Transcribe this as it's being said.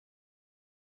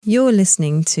You're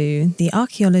listening to the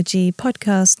Archaeology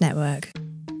Podcast Network.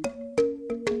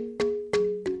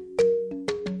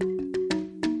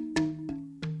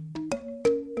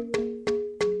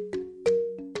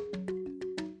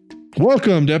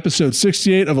 Welcome to episode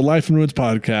 68 of A Life in Ruins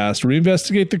podcast, where we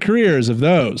investigate the careers of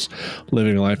those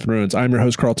living a life in ruins. I'm your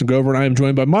host, Carlton Gover, and I am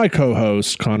joined by my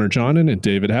co-hosts, Connor Johnen and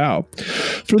David Howe.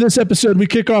 For this episode, we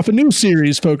kick off a new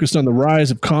series focused on the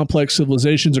rise of complex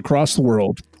civilizations across the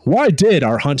world. Why did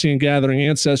our hunting and gathering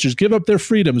ancestors give up their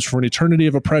freedoms for an eternity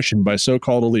of oppression by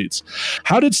so-called elites?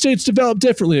 How did states develop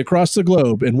differently across the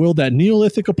globe? And will that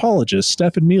Neolithic apologist,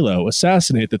 Stefan Milo,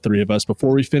 assassinate the three of us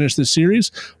before we finish this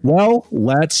series? Well,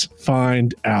 let's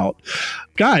find out.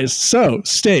 Guys, so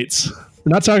states.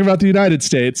 We're not talking about the United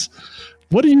States.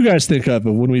 What do you guys think of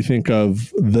when we think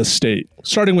of the state?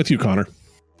 Starting with you, Connor.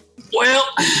 Well,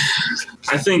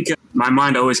 I think my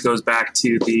mind always goes back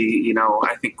to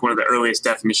I think one of the earliest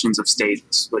definitions of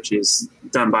states, which is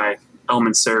done by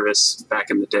Elman Service back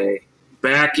in the day,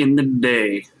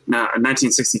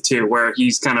 1962, where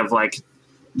he's kind of like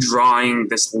drawing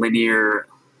this linear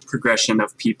progression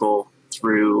of people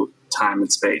through time and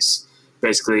space.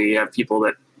 Basically, you have people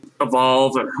that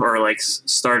evolve or like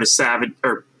start as savage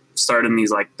or start in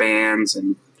these like bands,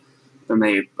 and then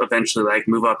they eventually like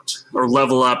move up or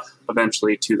level up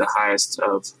eventually to the highest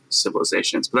of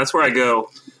civilizations. But that's where I go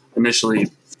initially,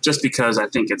 just because I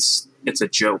think it's a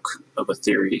joke of a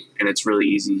theory, and it's really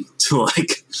easy to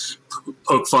like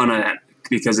poke fun at,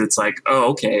 because it's like, oh,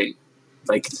 okay,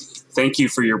 like thank you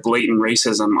for your blatant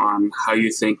racism on how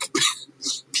you think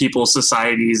people,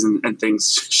 societies, and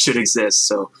things should exist.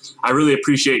 So I really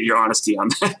appreciate your honesty on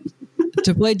that.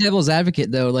 To play devil's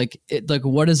advocate, though,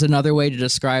 what is another way to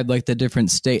describe like the different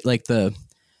state, like the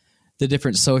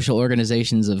different social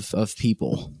organizations of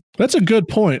people? That's a good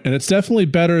point, and it's definitely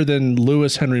better than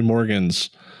Lewis Henry Morgan's,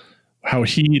 how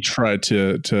he tried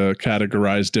to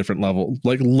categorize different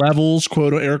levels,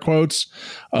 quote air quotes,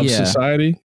 of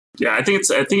society. Yeah, I think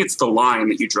it's the line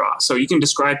that you draw. So you can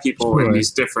describe people in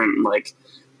these different like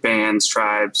bands,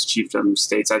 tribes, chiefdoms,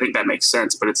 states. I think that makes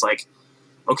sense, but it's like,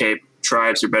 okay,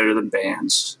 tribes are better than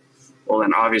bands. Well,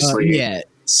 then obviously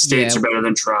states are better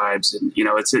than tribes, and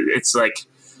it's like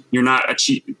you're not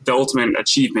the ultimate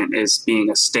achievement is being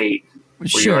a state.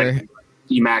 Sure,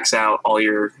 you max out all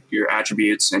your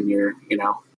attributes and you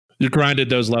grinded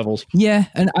those levels. Yeah,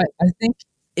 and I think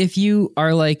if you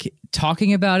are like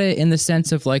talking about it in the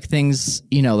sense of like things,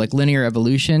 like linear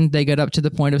evolution, they get up to the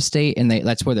point of state, and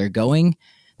that's where they're going.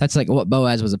 That's like what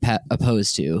Boaz was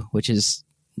opposed to, which is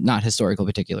not historical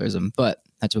particularism, but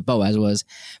that's what Boaz was.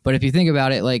 But if you think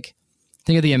about it, like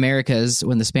think of the Americas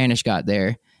when the Spanish got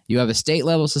there. You have a state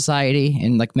level society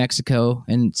in like Mexico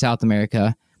and South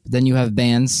America, but then you have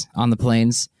bands on the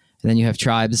plains, and then you have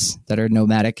tribes that are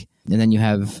nomadic, and then you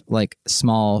have like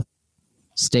small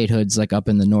statehoods like up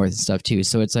in the north and stuff too.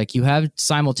 So it's like you have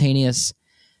simultaneous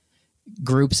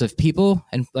groups of people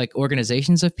and like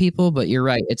organizations of people, but you're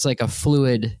right, it's like a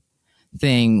fluid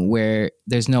thing where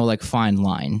there's no like fine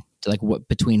line to like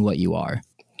between what you are.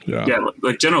 Yeah,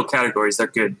 like general categories, they're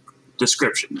good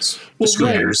descriptors.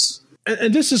 Right.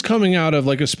 And this is coming out of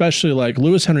like, especially like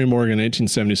Lewis Henry Morgan in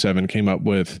 1877 came up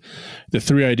with the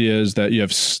three ideas that you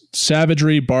have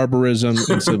savagery, barbarism,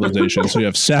 and civilization. So you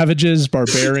have savages,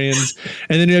 barbarians,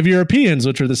 and then you have Europeans,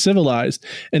 which are the civilized.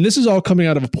 And this is all coming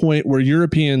out of a point where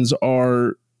Europeans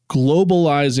are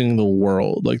globalizing the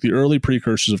world, like the early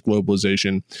precursors of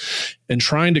globalization, and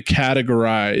trying to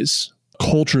categorize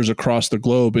cultures across the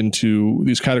globe into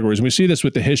these categories. And we see this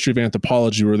with the history of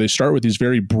anthropology, where they start with these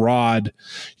very broad,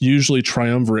 usually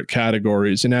triumvirate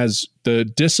categories. And as the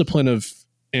discipline of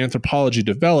anthropology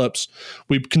develops,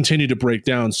 we continue to break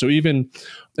down. So even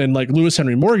in like Lewis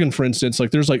Henry Morgan, for instance, like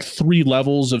there's like 3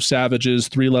 levels of savages,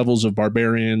 3 levels of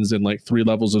barbarians, and like 3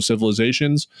 levels of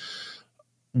civilizations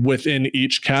within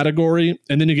each category.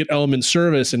 And then you get Elman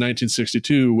Service in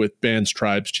 1962 with bands,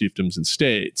 tribes, chiefdoms, and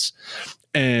states.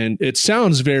 And it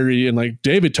sounds very, and like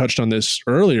David touched on this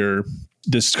earlier,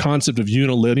 this concept of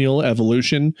unilineal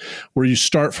evolution, where you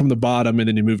start from the bottom and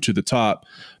then you move to the top.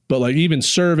 But like even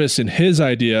Service in his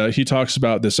idea, he talks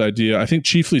about this idea, I think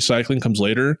chiefly cycling comes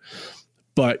later,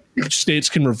 but states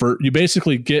can revert. You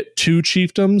basically get 2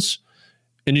 chiefdoms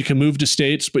and you can move to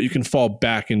states, but you can fall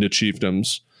back into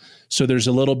chiefdoms. So there's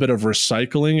a little bit of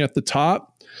recycling at the top.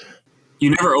 You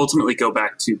never ultimately go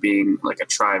back to being like a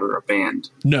tribe or a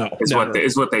band. No,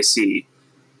 is what they see.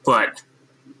 But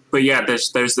yeah,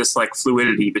 there's this like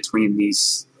fluidity between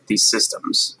these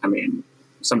systems. I mean,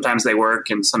 sometimes they work,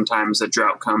 and sometimes a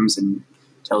drought comes and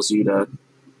tells you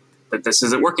that this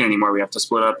isn't working anymore. We have to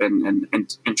split up and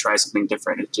try something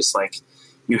different. It's just like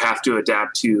you have to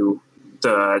adapt to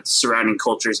the surrounding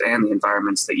cultures and the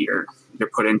environments that you're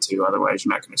put into. Otherwise,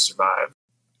 you're not going to survive.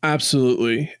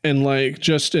 Absolutely. And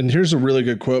and here's a really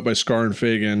good quote by Scar and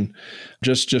Fagan,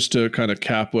 just to kind of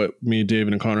cap what me,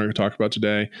 David, and Connor are going to talk about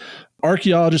today.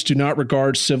 Archaeologists do not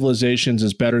regard civilizations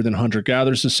as better than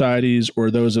hunter-gatherer societies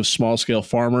or those of small-scale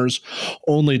farmers,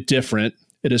 only different.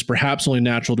 It is perhaps only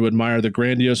natural to admire the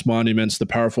grandiose monuments, the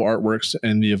powerful artworks,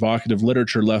 and the evocative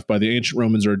literature left by the ancient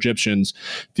Romans or Egyptians.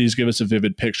 These give us a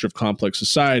vivid picture of complex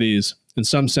societies, in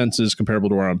some senses comparable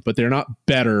to our own, but they're not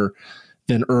better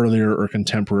than earlier or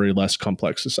contemporary, less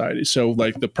complex societies. So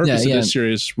the purpose of this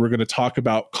series, we're going to talk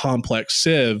about complex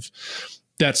civ.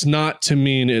 That's not to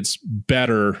mean it's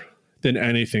better than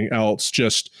anything else,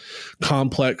 just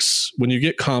complex. When you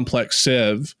get complex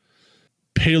civ,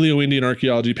 Paleo-Indian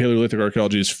archaeology, Paleolithic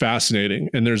archaeology is fascinating.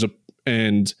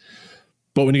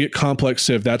 But when you get complex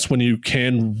civ, that's when you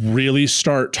can really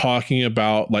start talking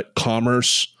about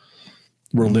commerce,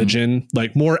 religion,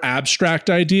 more abstract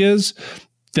ideas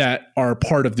that are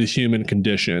part of the human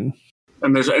condition.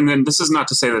 And then this is not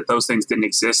to say that those things didn't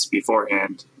exist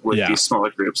beforehand with these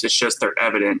smaller groups. It's just they're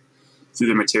evident through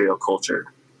the material culture.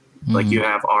 You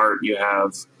have art, you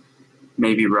have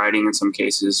maybe writing in some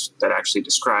cases that actually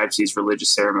describes these religious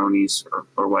ceremonies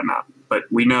or whatnot. But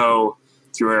we know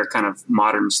through our kind of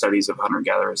modern studies of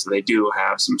hunter-gatherers that they do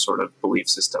have some sort of belief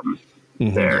system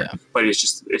there. Yeah. But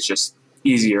it's just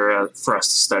easier for us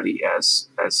to study as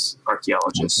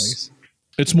archaeologists.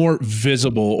 It's more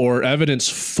visible, or evidence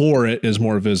for it is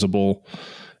more visible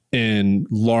in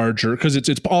larger, because it's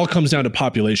all comes down to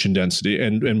population density,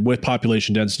 and with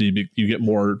population density you get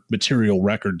more material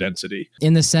record density.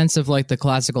 In the sense of the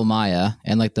classical Maya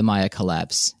and the Maya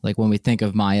collapse, when we think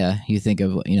of Maya, you think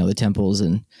of the temples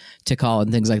and Tikal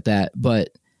and things like that. But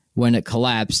when it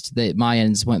collapsed, the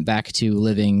Mayans went back to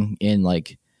living in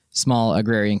small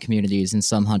agrarian communities, and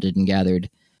some hunted and gathered.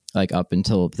 Up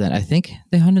until then, I think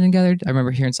they hunted and gathered. I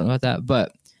remember hearing something about that.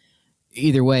 But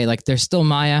either way, they're still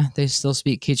Maya. They still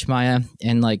speak Kizh Maya.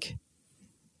 And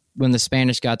when the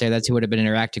Spanish got there, that's who would have been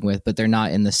interacting with. But they're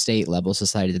not in the state level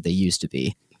society that they used to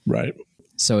be. Right.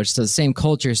 So it's the same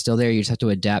culture is still there. You just have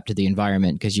to adapt to the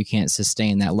environment because you can't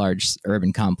sustain that large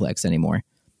urban complex anymore.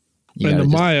 And the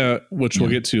Maya, which we'll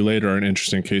get to later, are an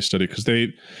interesting case study because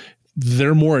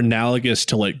they're more analogous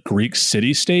to Greek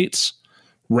city-states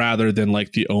rather than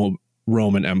the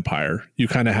Roman Empire. You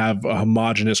kind of have a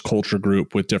homogenous culture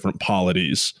group with different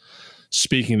polities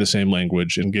speaking the same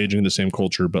language, engaging in the same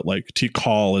culture, but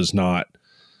Tikal is not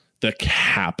the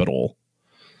capital.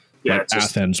 Yeah,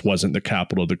 Athens wasn't the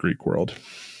capital of the Greek world.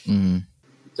 Mm-hmm.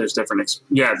 There's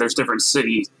different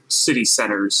city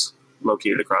centers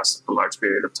located across a large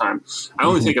period of time. I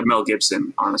only think of Mel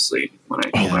Gibson, honestly, when I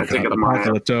think of the Maya. I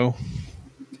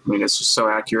mean, it's just so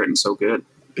accurate and so good.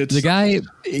 The guy,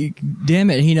 damn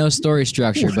it, he knows story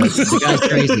structure, but the guy's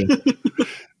crazy.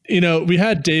 We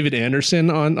had David Anderson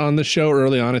on the show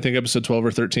early on, I think episode 12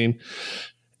 or 13,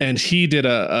 and he did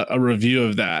a review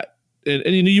of that.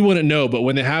 And you wouldn't know, but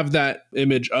when they have that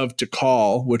image of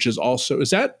Tikal, which is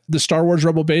that the Star Wars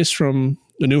Rebel base from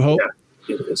A New Hope?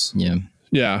 Yeah, it is. Yeah.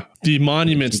 Yeah. The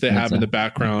monuments they have in the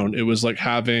background, it was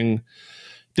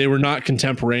they were not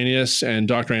contemporaneous, and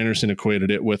Dr. Anderson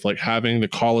equated it with having the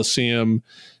Colosseum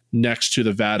next to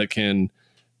the Vatican,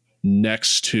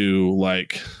 next to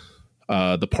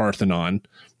the Parthenon,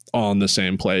 all in the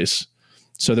same place.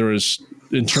 So there was,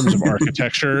 in terms of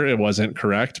architecture, it wasn't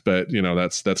correct, but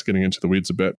that's getting into the weeds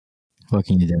a bit. What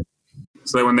can you do?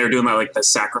 So when they were doing that, the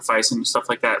sacrifice and stuff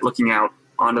like that, looking out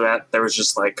onto that, there was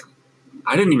just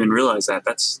I didn't even realize that.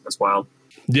 That's wild.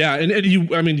 Yeah, and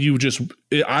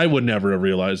I would never have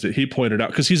realized it. He pointed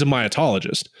out, because he's a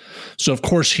Mayatologist, so of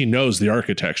course he knows the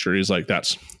architecture. He's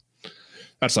that's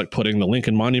like putting the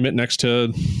Lincoln Monument next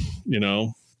to,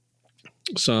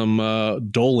 some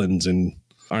dolmens in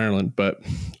Ireland. But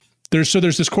there's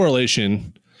this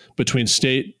correlation between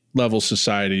state level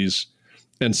societies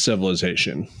and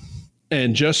civilization.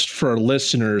 And just for our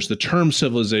listeners, the term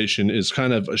civilization is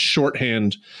kind of a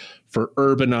shorthand for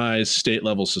urbanized state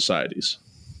level societies.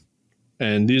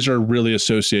 And these are really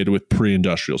associated with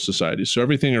pre-industrial societies. So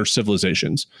everything are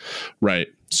civilizations, right?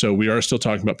 So we are still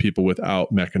talking about people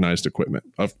without mechanized equipment,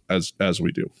 as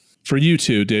we do. For you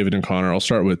two, David and Connor, I'll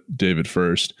start with David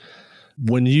first.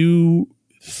 When you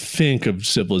think of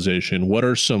civilization, what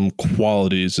are some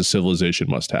qualities a civilization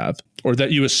must have, or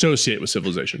that you associate with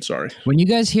civilization? Sorry. When you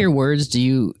guys hear words, do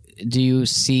you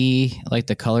see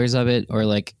the colors of it, or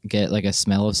get a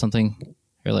smell of something,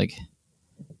 or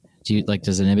do you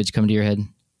does an image come to your head?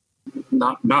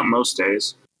 Not most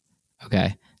days.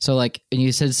 Okay. So like, and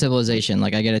you said civilization,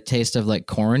 like I get a taste of like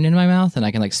corn in my mouth and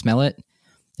I can like smell it.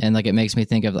 And like, it makes me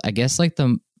think of, I guess like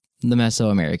the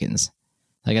Mesoamericans.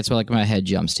 Like that's what like my head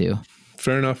jumps to.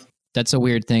 Fair enough. That's a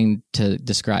weird thing to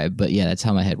describe, but yeah, that's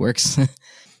how my head works.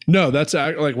 No, that's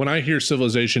like when I hear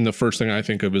civilization, the first thing I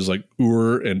think of is like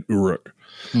Ur and Uruk,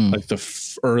 like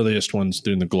the earliest ones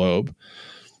in the globe.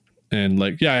 And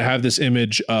like, yeah, I have this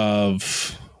image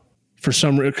of, for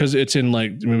some, because it's in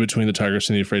like in between the Tigris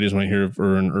and the Euphrates. When I hear of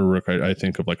Ur and Uruk, I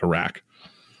think of like Iraq.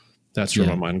 That's where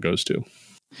my mind goes to.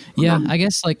 Yeah, I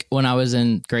guess like when I was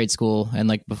in grade school and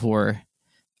like before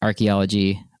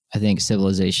archaeology, I think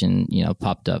civilization,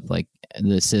 popped up like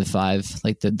the Civ 5,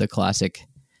 like the classic,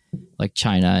 like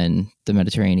China and the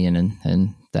Mediterranean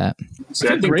and that. So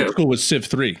I think grade school was Civ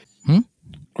 3.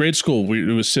 Grade school,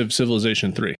 it was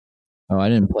Civilization 3. Oh, I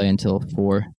didn't play until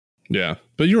 4. Yeah,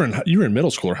 but you were in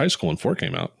middle school or high school when 4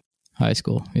 came out. High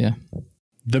school, yeah.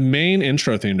 The main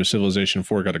intro theme to Civilization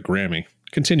 4 got a Grammy.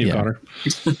 Continue, Connor. I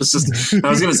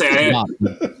was going to say,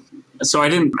 so I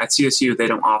didn't, at CSU, they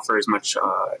don't offer as much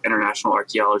international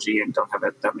archaeology and don't have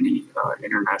that many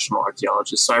international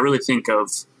archaeologists. So I really think of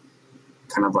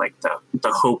kind of like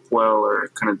the Hopewell or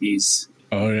kind of these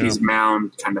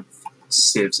mound kind of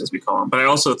civs, as we call them. But I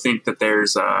also think that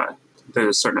there's a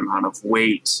certain amount of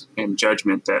weight and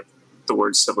judgment that the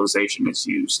word civilization is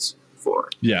used for.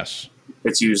 Yes.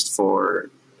 It's used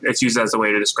as a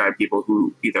way to describe people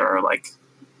who either are like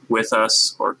with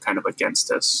us or kind of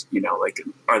against us. Like,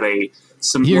 are they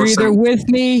you're either with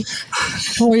me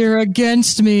or you're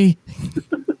against me.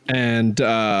 And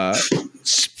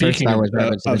speaking of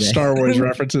Star Wars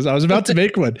references, I was about to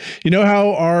make one. You know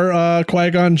how our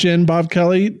Qui-Gon Jinn Bob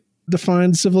Kelly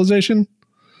defined civilization?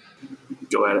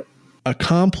 Go at it. A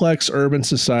complex urban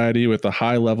society with a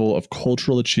high level of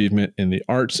cultural achievement in the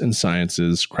arts and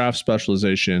sciences, craft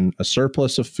specialization, a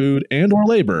surplus of food and or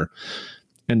labor,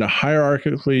 and a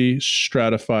hierarchically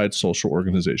stratified social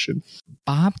organization.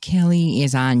 Bob Kelly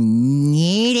is on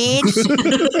Native.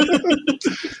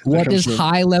 What does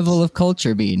high level of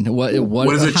culture mean? What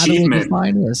is achievement? How do we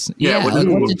define this? Yeah,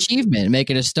 what's achievement?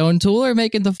 Making a stone tool or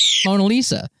making the Mona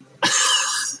Lisa?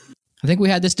 I think we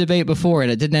had this debate before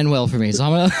and it didn't end well for me, so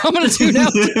I'm gonna tune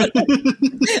out.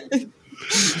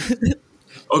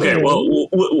 Okay, well,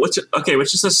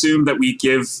 let's just assume that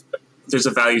there's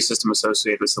a value system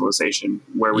associated with civilization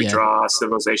where we draw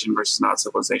civilization versus not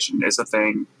civilization is a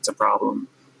thing. It's a problem.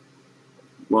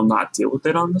 We'll not deal with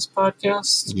it on this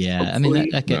podcast. Yeah,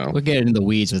 hopefully. I mean, we'll get into the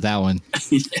weeds with that one.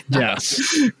 Yes.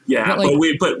 Yeah,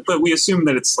 but we assume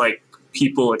that it's like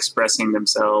people expressing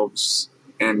themselves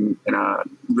in a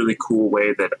really cool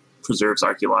way that preserves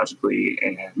archaeologically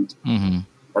and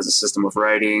has a system of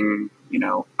writing.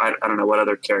 I don't know what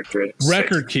other characteristics.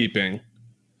 Record keeping.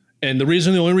 And the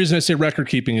only reason I say record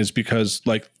keeping is because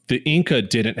like the Inca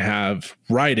didn't have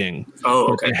writing.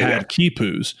 Oh, okay. They had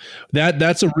quipus.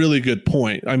 That's a really good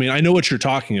point. I mean, I know what you're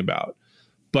talking about,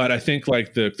 but I think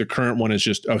like the current one is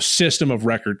just a system of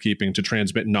record keeping to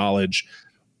transmit knowledge,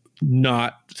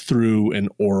 not through an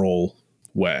oral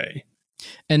way.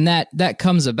 And that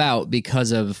comes about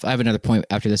because of, I have another point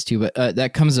after this too, but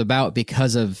that comes about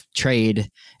because of trade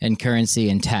and currency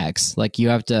and tax. Like you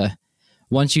have to,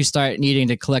 once you start needing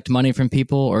to collect money from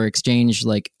people or exchange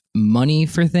like money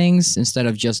for things instead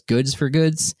of just goods for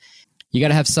goods, you got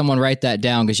to have someone write that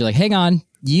down because you're like, hang on,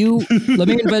 let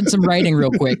me invent some writing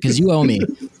real quick because you owe me.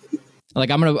 Like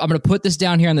I'm gonna put this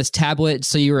down here on this tablet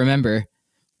so you remember.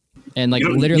 And like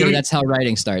literally, that's how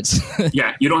writing starts.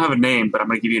 Yeah, you don't have a name, but I'm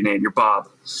going to give you a name. You're Bob.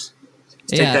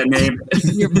 Take that name.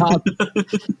 You're Bob.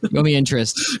 You owe me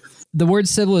interest. The word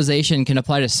civilization can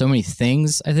apply to so many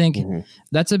things, I think.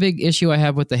 That's a big issue I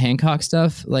have with the Hancock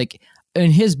stuff. Like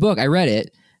in his book, I read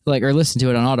it, or listened to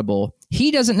it on Audible.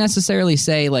 He doesn't necessarily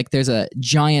say like there's a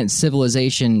giant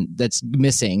civilization that's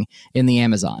missing in the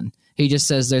Amazon. He just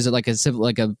says there's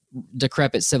a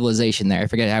decrepit civilization there. I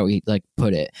forget how he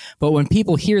put it. But when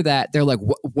people hear that, they're like,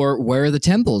 where are the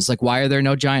temples? Like, why are there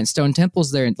no giant stone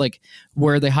temples there? Like,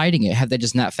 where are they hiding it? Have they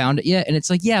just not found it yet? And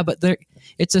it's like, yeah, but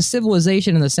it's a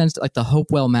civilization in the sense that like the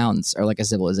Hopewell Mountains are like a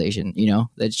civilization,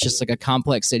 It's just like a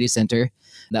complex city center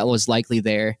that was likely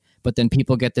there. But then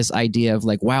people get this idea of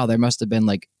like, wow, there must have been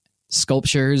like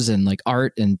sculptures and like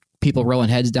art and people rolling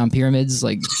heads down pyramids.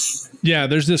 Like, yeah,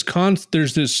 there's this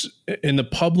in the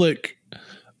public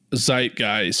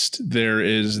zeitgeist, there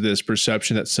is this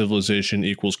perception that civilization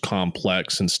equals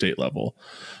complex and state level.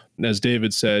 And as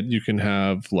David said, you can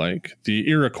have like the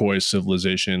Iroquois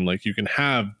civilization, like you can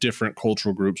have different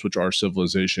cultural groups, which are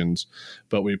civilizations,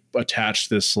 but we attach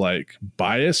this like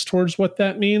bias towards what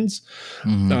that means.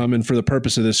 And for the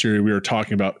purpose of this series, we are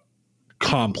talking about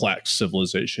complex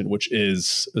civilization, which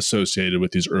is associated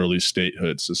with these early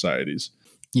statehood societies.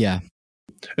 Yeah.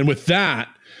 And with that,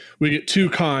 we get two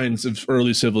kinds of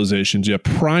early civilizations. You have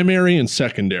primary and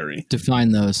secondary.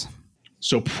 Define those.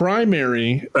 So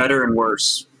primary... Better and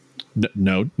worse.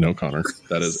 No, Connor.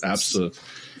 That is absolutely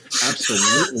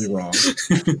wrong.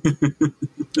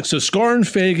 So Scar and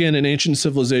Fagan in Ancient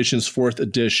Civilizations 4th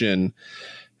edition,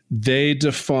 they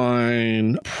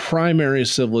define primary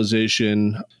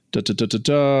civilization.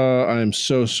 I'm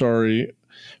so sorry.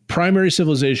 Primary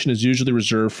civilization is usually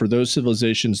reserved for those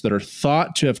civilizations that are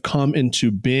thought to have come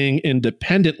into being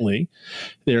independently.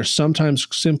 They are sometimes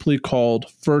simply called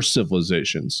first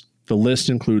civilizations. The list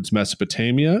includes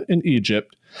Mesopotamia and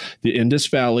Egypt, the Indus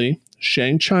Valley,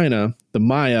 Shang China, the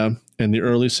Maya, and the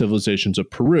early civilizations of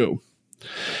Peru.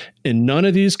 In none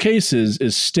of these cases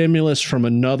is stimulus from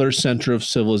another center of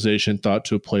civilization thought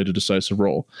to have played a decisive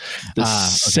role. The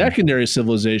secondary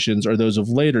civilizations are those of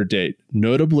later date,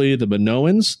 notably the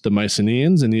Minoans, the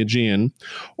Mycenaeans, and the Aegean,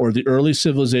 or the early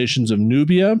civilizations of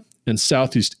Nubia and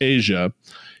Southeast Asia.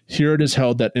 Here it is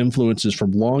held that influences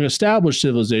from long-established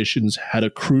civilizations had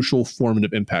a crucial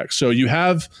formative impact. So you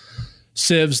have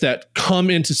civs that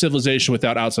come into civilization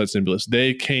without outside stimulus.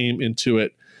 They came into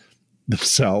it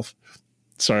themselves.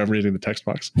 Sorry, I'm reading the text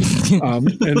box.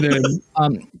 And then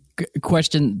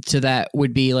question to that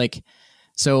would be like,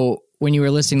 so when you were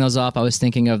listing those off, I was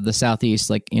thinking of the Southeast,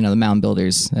 like, the mound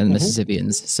builders and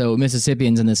Mississippians. So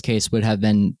Mississippians in this case would have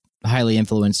been highly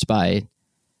influenced by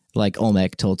like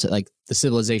Olmec, like the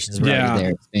civilizations were already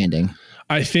there expanding.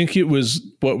 I think it was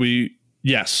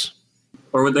yes.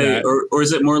 Or would they, or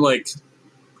is it more like,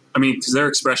 I mean, because their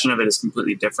expression of it is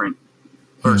completely different.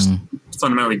 Or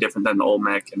fundamentally different than the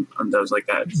Olmec and those like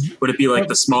that. Would it be like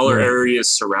the smaller areas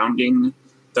surrounding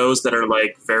those that are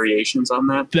like variations on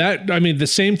that? The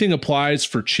same thing applies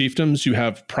for chiefdoms. You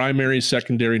have primary,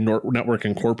 secondary, network,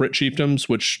 and corporate chiefdoms,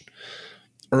 which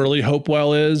early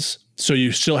Hopewell is. So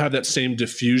you still have that same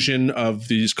diffusion of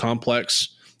these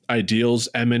complex ideals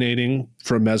emanating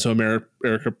from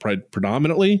Mesoamerica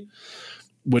predominantly,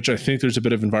 which I think there's a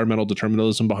bit of environmental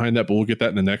determinism behind that, but we'll get that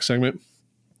in the next segment.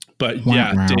 But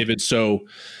David, so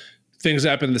things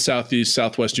happen in the Southeast,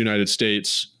 Southwest United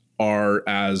States are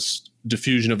as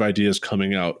diffusion of ideas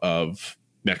coming out of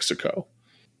Mexico.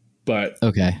 But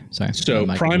okay, sorry. So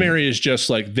primary is just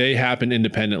like they happen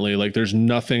independently. Like there's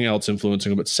nothing else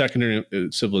influencing them. But secondary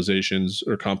civilizations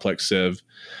or complex civ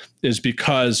is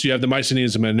because you have the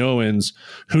Mycenaeans and Minoans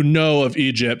who know of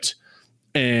Egypt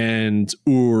and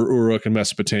Uruk and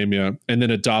Mesopotamia, and then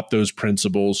adopt those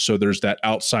principles. So there's that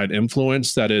outside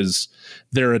influence that is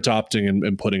they're adopting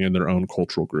and putting in their own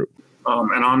cultural group.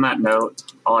 And on that note,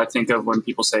 all I think of when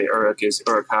people say Uruk is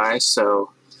Uruk-hai.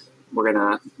 So we're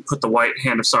gonna put the white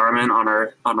hand of Saruman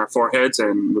on our foreheads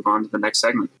and move on to the next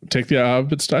segment. Take the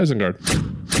it's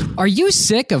Isengard. Are you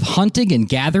sick of hunting and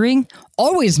gathering,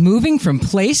 always moving from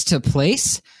place to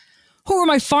place? Who are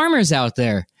my farmers out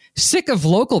there? Sick of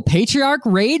local patriarch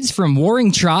raids from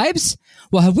warring tribes?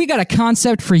 Well, have we got a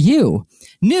concept for you?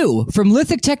 New from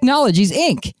Lithic Technologies,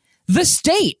 Inc., the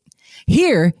state.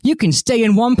 Here, you can stay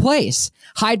in one place,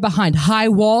 hide behind high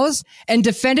walls, and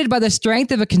defended by the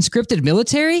strength of a conscripted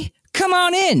military? Come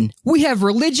on in. We have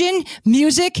religion,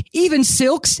 music, even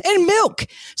silks, and milk.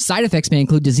 Side effects may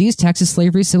include disease, taxes,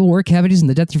 slavery, civil war, cavities, and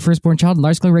the death of your firstborn child, and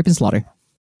large-scale rape and slaughter.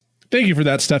 Thank you for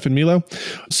that, Stefan Milo.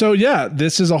 So yeah,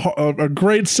 this is a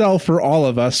great sell for all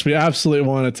of us. We absolutely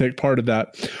want to take part of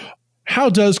that. How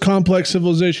does complex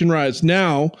civilization rise?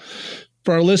 Now,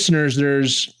 for our listeners,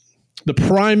 there's the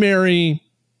primary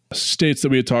states that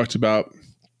we had talked about.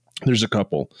 There's a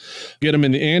couple. Get them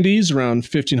in the Andes around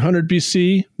 1500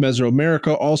 BC,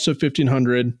 Mesoamerica also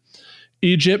 1500,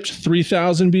 Egypt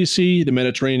 3000 BC, the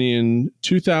Mediterranean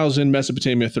 2000,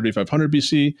 Mesopotamia 3500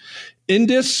 BC,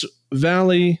 Indus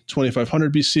Valley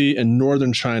 2500 BC, and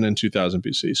northern China in 2000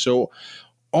 BC. So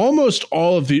almost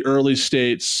all of the early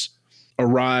states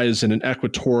arise in an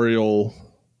equatorial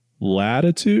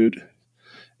latitude,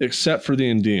 except for the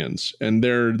Indians, and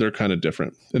they're kind of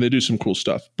different, and they do some cool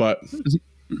stuff. But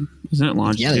isn't it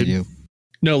longitude? Yeah, they do.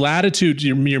 No, latitude.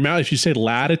 Your mouth. If you say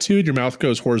latitude, your mouth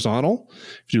goes horizontal.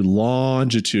 If you do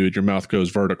longitude, your mouth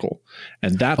goes vertical,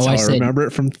 and that's how I remember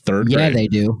it from third grade. Yeah, they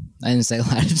do. I didn't say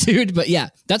latitude, but yeah,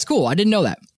 that's cool. I didn't know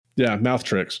that. Yeah, mouth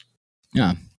tricks.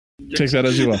 Yeah, take that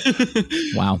as you will.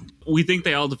 Wow. We think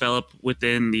they all develop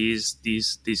within these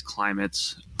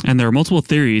climates, and there are multiple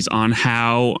theories on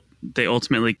how they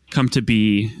ultimately come to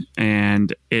be,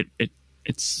 and it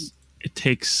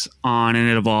takes on and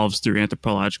it evolves through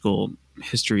anthropological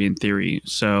history and theory.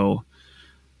 So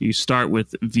you start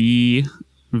with V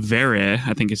Vere,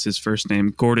 I think is his first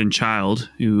name, Gordon Child,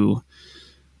 who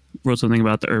wrote something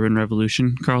about the urban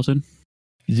revolution, Carlton.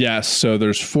 Yes, so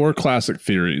there's 4 classic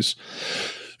theories.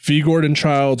 V. Gordon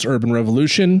Child's urban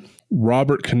revolution,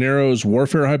 Robert Canero's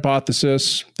warfare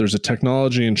hypothesis, there's a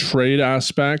technology and trade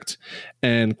aspect,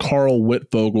 and Carl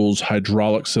Wittvogel's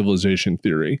hydraulic civilization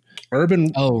theory.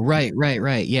 Oh, right.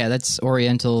 Yeah, that's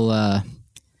Oriental,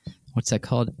 what's that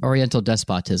called? Oriental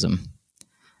despotism.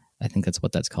 I think that's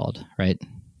what that's called, right?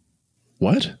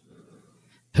 What?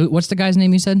 What's the guy's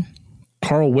name you said?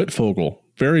 Carl Wittfogel,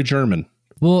 very German.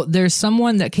 Well, there's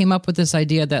someone that came up with this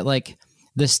idea that like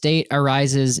the state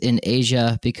arises in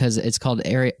Asia because it's called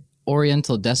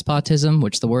Oriental despotism,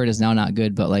 which the word is now not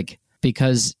good, but like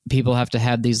because people have to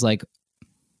have these like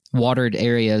watered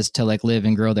areas to like live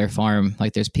and grow their farm,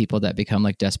 like there's people that become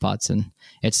like despots, and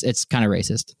it's kind of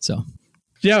racist. So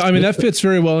yeah, I mean, that fits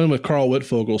very well in with Carl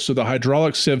Wittfogel. So the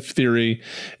hydraulic civ theory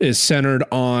is centered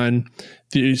on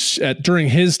during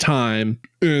his time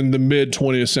in the mid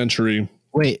 20th century.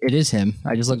 Wait, it is him.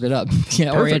 I just looked it up.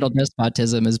 Yeah, perfect. Oriental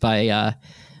despotism is by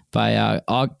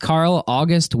Carl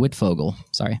August Wittfogel.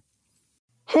 Sorry.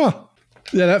 Huh.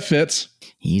 Yeah, that fits.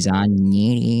 He's on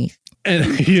notice. And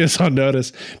he is on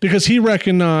notice because he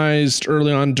recognized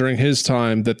early on during his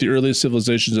time that the earliest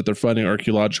civilizations that they're finding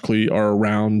archaeologically are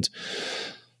around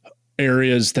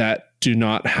areas that do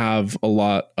not have a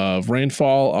lot of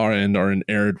rainfall and are in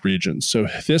arid regions. So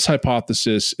this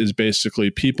hypothesis is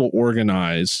basically people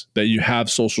organize that you have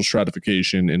social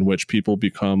stratification in which people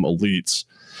become elites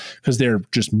because they're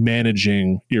just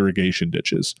managing irrigation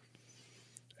ditches.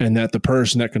 And that the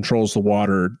person that controls the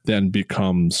water then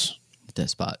becomes the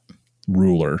despot.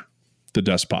 Ruler, the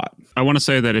despot. I want to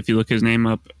say that if you look his name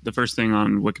up, the first thing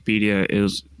on Wikipedia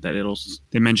is that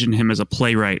they mention him as a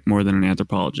playwright more than an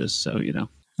anthropologist. So, you know.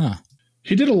 Huh.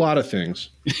 He did a lot of things.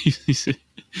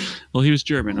 Well, he was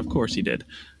German. Of course he did.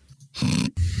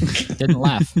 Didn't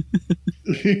laugh.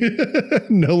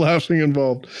 No laughing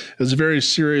involved. It was very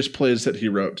serious plays that he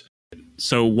wrote.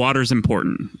 So water's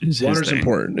important. Water's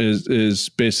important is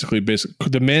basically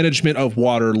the management of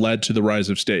water led to the rise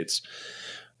of states.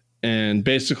 And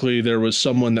basically there was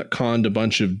someone that conned a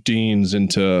bunch of deans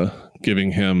into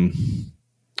giving him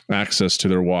access to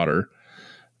their water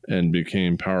and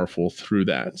became powerful through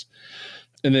that.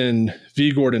 And then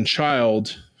V. Gordon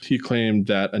Child, he claimed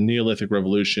that a Neolithic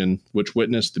revolution, which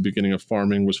witnessed the beginning of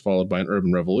farming, was followed by an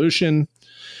urban revolution.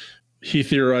 He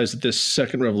theorized that this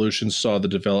second revolution saw the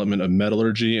development of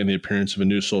metallurgy and the appearance of a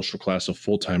new social class of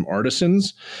full-time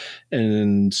artisans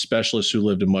and specialists who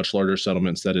lived in much larger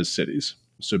settlements, that is cities.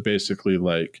 So basically,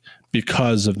 like,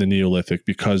 because of the Neolithic,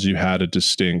 because you had a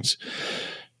distinct,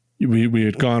 we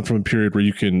had gone from a period where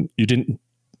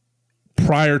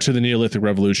prior to the Neolithic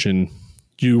revolution,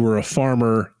 you were a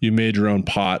farmer, you made your own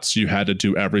pots, you had to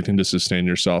do everything to sustain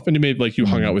yourself. And you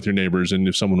hung out with your neighbors, and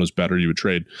if someone was better, you would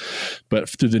trade. But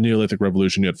through the Neolithic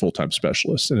revolution, you had full-time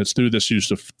specialists. And it's through this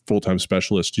use of full-time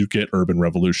specialists, you get urban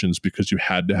revolutions because you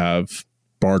had to have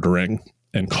bartering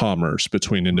and commerce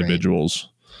between individuals.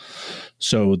 Right.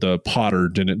 So the potter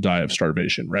didn't die of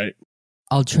starvation, right?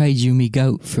 I'll trade you me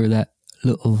goat for that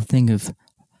little thing of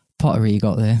pottery you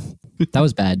got there. That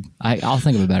was bad. I'll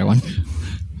think of a better one.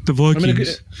 The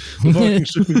Vikings. The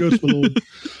Vikings took me goats for the Lord.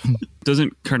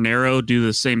 Doesn't Carnero do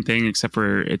the same thing except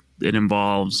for it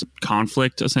involves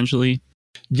conflict, essentially?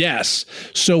 Yes.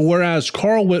 So whereas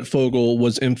Carl Wittfogel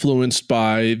was influenced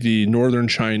by the Northern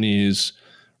Chinese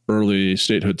early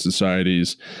statehood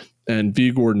societies, and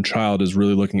V. Gordon Child is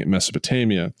really looking at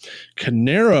Mesopotamia,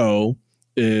 Carnero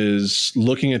is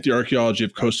looking at the archaeology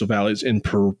of coastal valleys in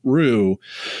Peru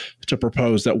to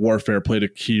propose that warfare played a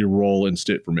key role in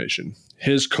state formation.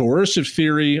 His coercive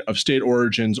theory of state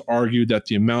origins argued that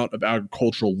the amount of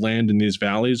agricultural land in these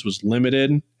valleys was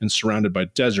limited and surrounded by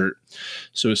desert,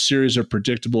 so a series of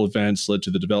predictable events led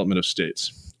to the development of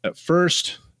states. At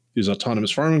first, these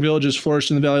autonomous farming villages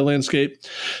flourished in the valley landscape,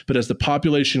 but as the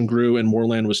population grew and more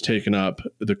land was taken up,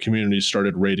 the communities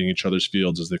started raiding each other's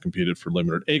fields as they competed for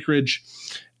limited acreage,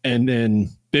 and then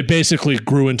they basically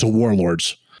grew into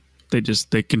warlords.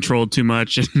 They controlled too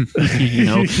much and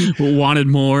wanted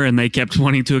more, and they kept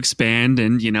wanting to expand,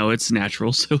 and it's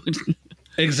natural. So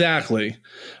exactly.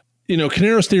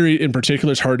 Carnero's theory in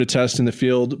particular is hard to test in the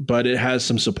field, but it has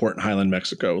some support in highland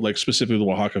Mexico, like specifically the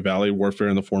Oaxaca Valley. Warfare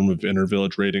in the form of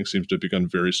inter-village raiding seems to have begun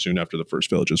very soon after the first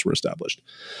villages were established.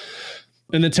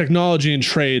 And the technology and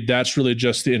trade, that's really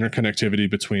just the interconnectivity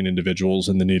between individuals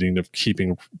and the needing of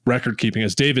record keeping.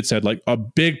 As David said, like a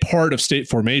big part of state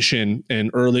formation and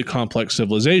early complex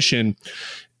civilization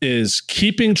is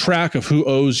keeping track of who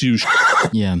owes you.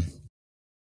 Yeah.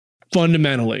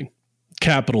 Fundamentally,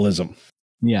 capitalism.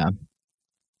 Yeah.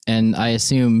 And I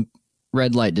assume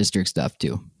red light district stuff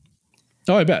too.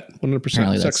 Oh, I bet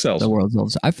 100%. Sex sells. The world's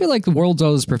oldest. I feel like the world's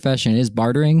oldest profession is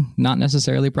bartering, not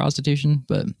necessarily prostitution,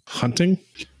 but hunting.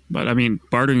 But I mean,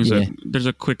 bartering is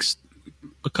a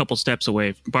couple steps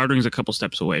away. Bartering is a couple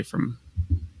steps away from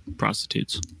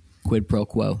prostitutes. Quid pro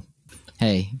quo.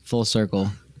 Hey, full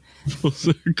circle. Full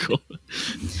circle.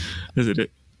 Isn't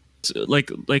it?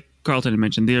 Like Carlton had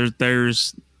mentioned,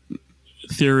 there's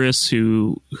theorists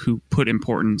who put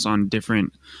importance on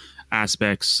different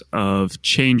aspects of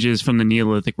changes from the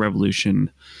Neolithic Revolution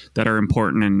that are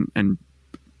important and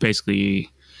basically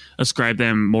ascribe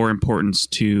them more importance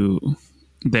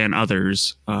than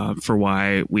others for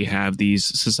why we have these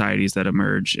societies that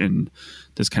emerge in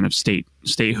this kind of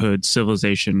statehood,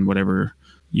 civilization, whatever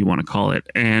you want to call it.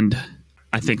 And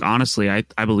I think honestly,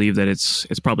 I believe that it's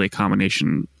probably a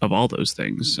combination of all those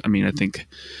things. I mean, I think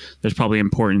there's probably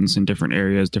importance in different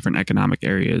areas, different economic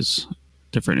areas,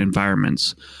 different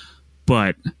environments.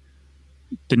 But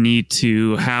the need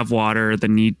to have water, the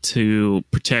need to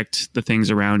protect the things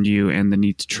around you, and the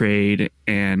need to trade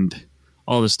and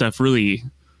all this stuff really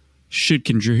should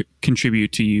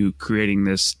contribute to you creating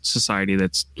this society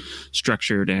that's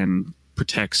structured and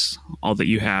protects all that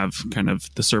you have, kind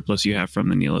of the surplus you have from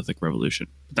the Neolithic Revolution.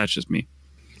 That's just me.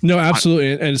 No,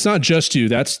 absolutely. And it's not just you.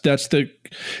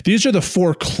 These are the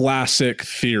four classic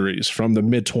theories from the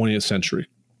mid 20th century.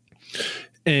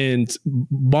 And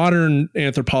modern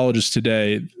anthropologists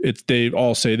today, they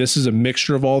all say this is a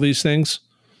mixture of all these things.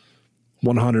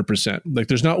 100%. Like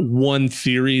there's not one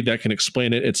theory that can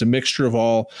explain it. It's a mixture of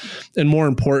all. And more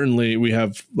importantly, we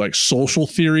have like social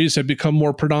theories have become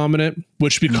more predominant,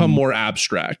 which become more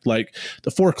abstract. Like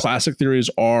the four classic theories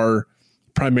are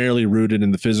primarily rooted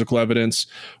in the physical evidence,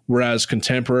 whereas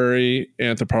contemporary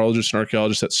anthropologists and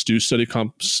archaeologists that do study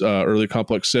early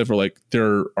complex civ are like,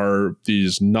 there are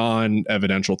these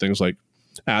non-evidential things like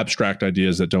abstract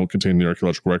ideas that don't contain the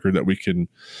archaeological record that we can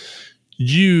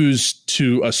use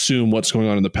to assume what's going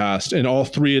on in the past. And all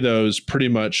three of those pretty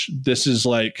much, this is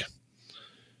like,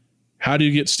 how do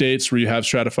you get states where you have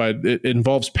stratified? It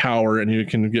involves power, and you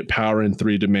can get power in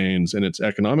three domains, and it's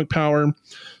economic power,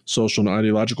 social and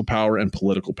ideological power, and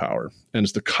political power. And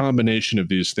it's the combination of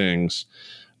these things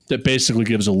that basically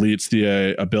gives elites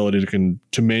the ability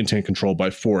to maintain control by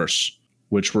force,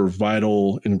 which were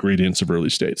vital ingredients of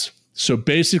early states. So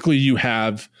basically you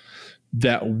have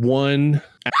that one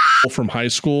from high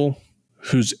school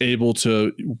who's able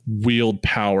to wield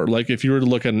power. Like if you were to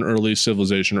look at an early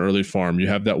civilization, early farm, you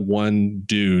have that one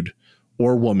dude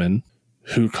or woman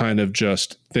who kind of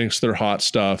just thinks they're hot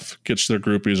stuff, gets their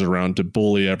groupies around to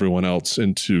bully everyone else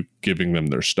into giving them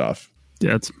their stuff.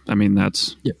 Yeah,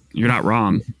 you're not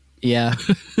wrong. Yeah.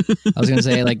 I was going to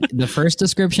say, like, the first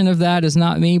description of that is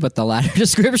not me, but the latter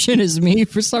description is me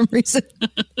for some reason.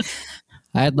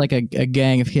 I had like a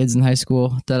gang of kids in high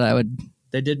school that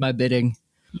they did my bidding.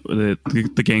 The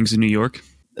gangs in New York?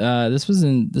 This was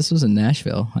in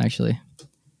Nashville, actually.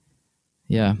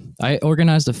 Yeah. I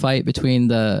organized a fight between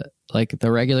the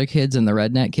regular kids and the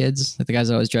redneck kids, like the guys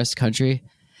that always dressed country,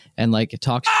 and like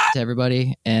talked to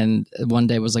everybody. And one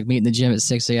day was like meeting the gym at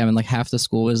 6 a.m. and like half the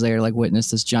school was there to like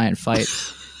witness this giant fight.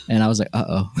 And I was like,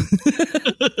 uh-oh.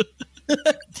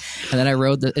 And then I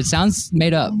rode it sounds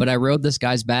made up, but I rode this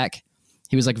guy's back.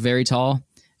 He was like very tall,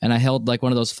 and I held like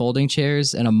one of those folding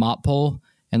chairs and a mop pole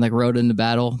and like rode into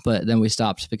battle. But then we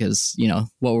stopped because, you know,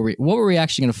 what were we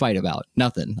actually going to fight about?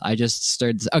 Nothing. I just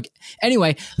stirred. Okay.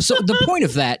 Anyway, so the point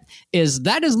of that is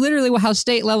literally how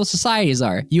state level societies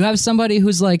are. You have somebody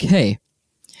who's like, hey,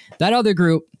 that other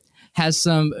group has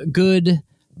some good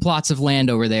plots of land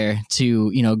over there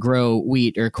to, you know, grow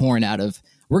wheat or corn out of.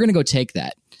 We're going to go take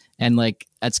that. And like,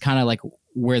 that's kind of like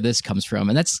where this comes from.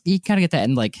 And that's, you kind of get that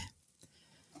in like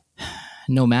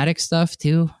nomadic stuff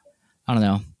too. I don't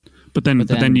know. But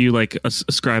then you like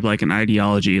ascribe like an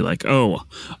ideology, like, oh,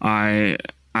 I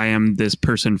am this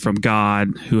person from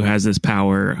God who has this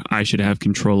power. I should have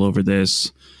control over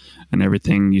this and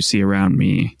everything you see around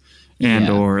me. And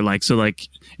or like, so like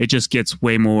it just gets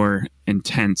way more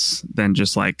intense than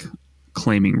just like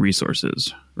claiming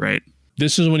resources, right?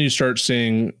 This is when you start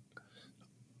seeing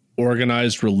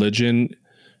organized religion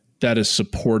that is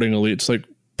supporting elites. Like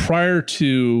prior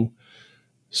to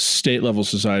state level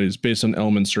societies based on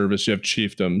element service, you have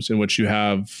chiefdoms in which you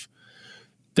have,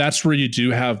 that's where you do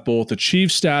have both a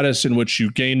chief status in which you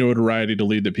gain notoriety to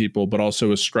lead the people, but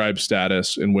also a scribe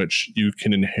status in which you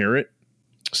can inherit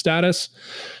status.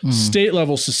 State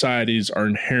level societies are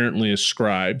inherently a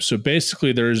scribe. So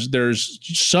basically there's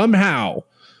somehow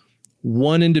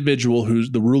one individual who's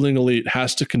the ruling elite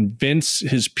has to convince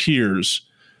his peers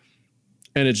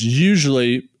And it's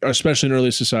usually, especially in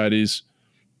early societies,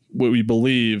 what we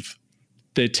believe,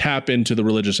 they tap into the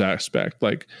religious aspect.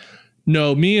 Like,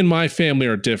 no, me and my family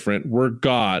are different. We're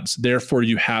gods. Therefore,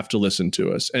 you have to listen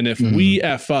to us. And if we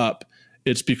F up,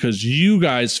 it's because you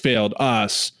guys failed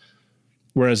us.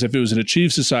 Whereas if it was an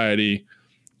achieved society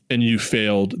and you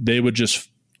failed, they would just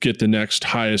get the next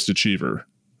highest achiever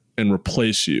and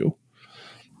replace you.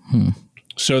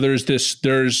 So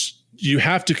you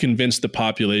have to convince the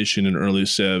population in early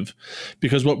civ,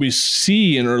 because what we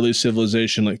see in early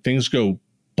civilization, like, things go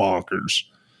bonkers.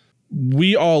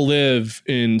 We all live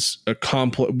in a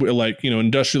complex, like,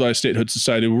 industrialized statehood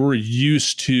society where we're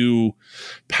used to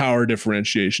power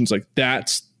differentiations. Like,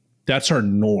 that's our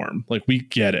norm. Like, we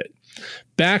get it.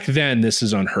 Back then, this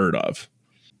is unheard of.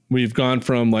 We've gone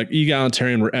from like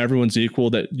egalitarian, where everyone's equal,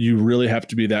 that you really have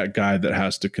to be that guy that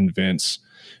has to convince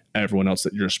everyone else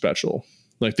that you're special.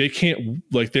 Like,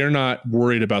 they're not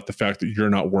worried about the fact that you're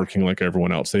not working like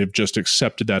everyone else. They've just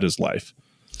accepted that as life.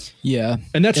 Yeah.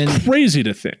 And that's crazy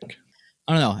to think.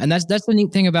 I don't know. And that's the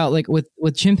neat thing about, like, with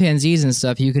chimpanzees and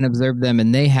stuff, you can observe them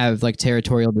and they have like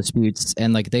territorial disputes,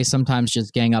 and like they sometimes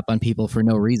just gang up on people for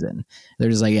no reason. They're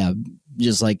just like, yeah,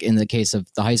 just like in the case of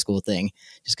the high school thing,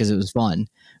 just because it was fun.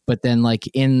 But then, like,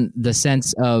 in the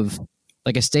sense of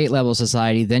like a state level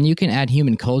society, then you can add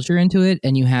human culture into it,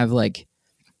 and you have like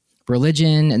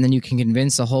religion, and then you can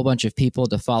convince a whole bunch of people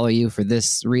to follow you for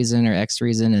this reason or X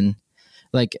reason. And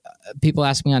like, people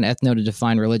ask me on Ethno to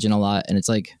define religion a lot, and it's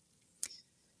like,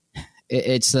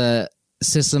 it's a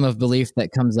system of belief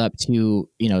that comes up to,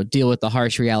 deal with the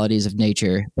harsh realities of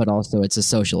nature, but also it's a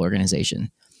social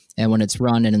organization. And when it's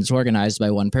run and it's organized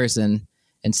by one person,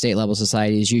 in state level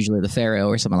society is usually the pharaoh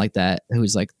or something like that,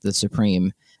 who's like the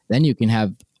supreme, then you can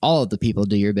have all of the people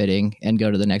do your bidding and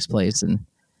go to the next place. And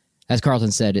as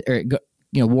Carlton said,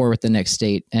 war with the next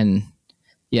state. And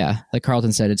yeah, like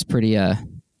Carlton said, it's pretty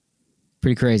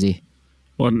crazy.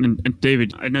 Well, and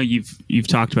David, I know you've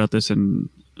talked about this in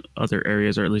other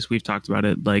areas, or at least we've talked about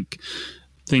it. Like,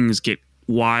 things get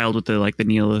wild with the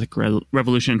Neolithic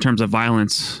revolution in terms of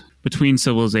violence, between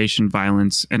civilization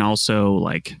violence and also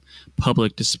like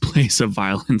public displays of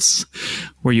violence,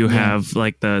 where you have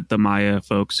like the Maya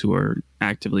folks who are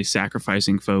actively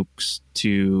sacrificing folks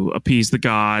to appease the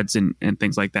gods and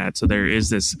things like that. So there is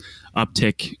this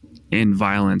uptick in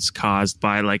violence caused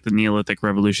by like the Neolithic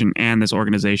revolution and this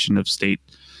organization of state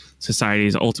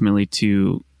societies ultimately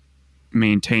to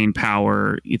maintain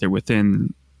power either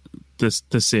within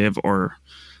the Civ or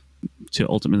to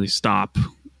ultimately stop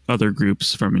other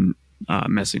groups from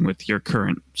messing with your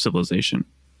current civilization.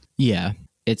 Yeah,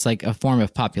 it's like a form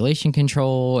of population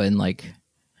control, and like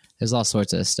there's all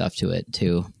sorts of stuff to it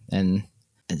too. And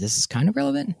this is kind of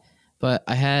relevant, but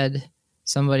I had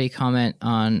somebody comment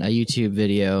on a YouTube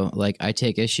video, like, I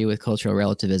take issue with cultural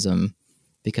relativism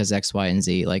because X, Y, and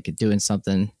Z, like doing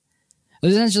something. It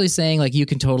was essentially saying like you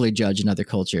can totally judge another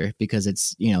culture because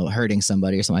it's, hurting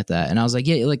somebody or something like that. And I was like,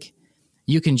 yeah, like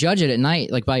you can judge it at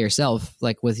night, like by yourself,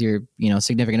 like with your,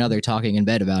 significant other talking in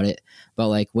bed about it. But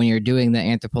like when you're doing the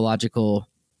anthropological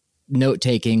note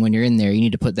taking, when you're in there, you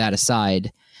need to put that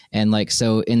aside. And like,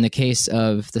 so in the case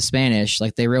of the Spanish,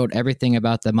 like they wrote everything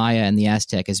about the Maya and the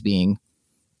Aztec as being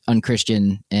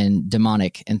unchristian and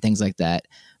demonic and things like that.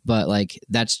 But like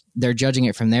they're judging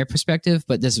it from their perspective.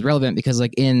 But this is relevant because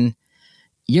like in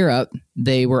Europe,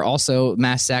 they were also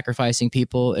mass sacrificing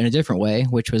people in a different way,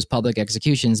 which was public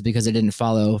executions, because they didn't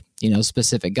follow,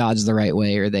 specific gods the right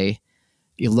way, or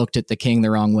you looked at the king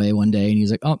the wrong way one day and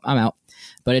he's like, oh, I'm out.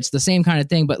 But it's the same kind of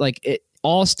thing. But like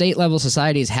all state level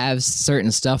societies have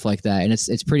certain stuff like that. And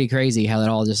it's pretty crazy how that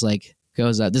all just like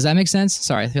goes up. Does that make sense?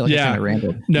 Sorry, I feel like I kind of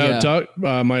rambled. No, yeah. Doug,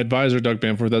 my advisor, Doug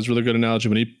Bamforth, that's a really good analogy.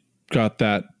 When he got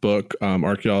that book,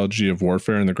 Archaeology of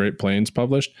Warfare in the Great Plains,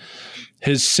 published,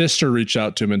 his sister reached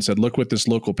out to him and said, look what this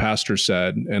local pastor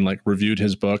said, and like reviewed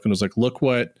his book and was like, look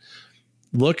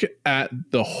at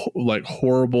the like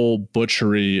horrible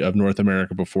butchery of North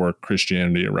America before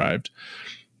Christianity arrived.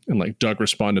 And like Doug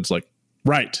responded, it's like,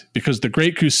 right, because the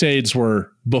Great Crusades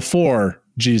were before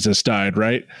Jesus died,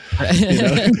 right?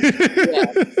 Yeah.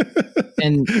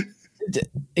 And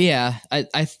yeah,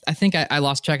 I think I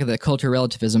lost track of the cultural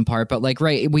relativism part, but like,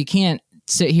 right, we can't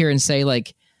sit here and say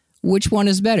like, which one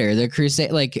is better? The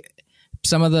crusade, like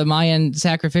some of the Mayan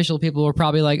sacrificial people were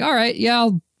probably like, all right, yeah,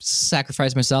 I'll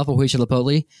sacrifice myself, a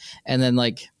Huitzilopochtli. And then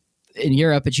like in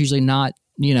Europe, it's usually not,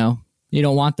 you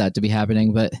don't want that to be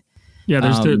happening, but yeah,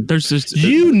 there's just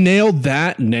you nailed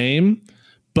that name,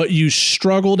 but you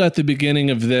struggled at the beginning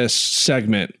of this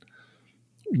segment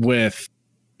with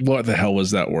what the hell was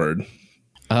that word?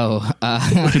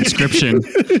 Conscription.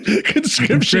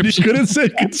 Conscription. You couldn't say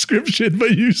conscription,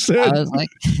 but you said. I was like,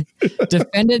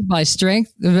 defended by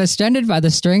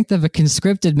the strength of a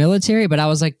conscripted military, but I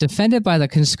was like, defended by the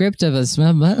conscript of a.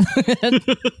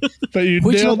 But you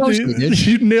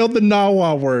nailed the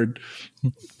Nawa word.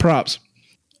 Props.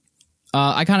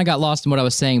 I kind of got lost in what I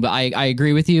was saying, but I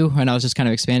agree with you, and I was just kind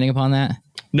of expanding upon that.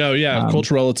 No, yeah,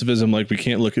 cultural relativism. Like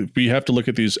we have to look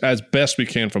at these as best we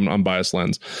can from an unbiased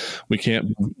lens. We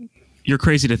can't. You're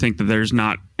crazy to think that there's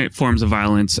not forms of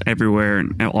violence everywhere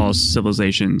in all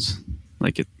civilizations.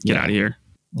 Like, get out of here.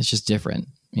 It's just different,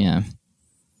 yeah.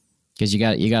 Because you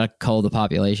got to cull the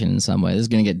population in some way. This is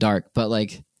gonna get dark, but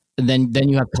like then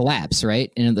you have collapse,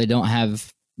 right? And they don't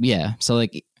have So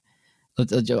like,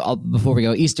 before we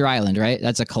go, Easter Island, right?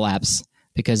 That's a collapse.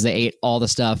 Because they ate all the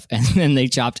stuff and then they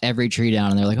chopped every tree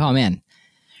down and they're like, oh man,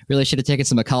 really should have taken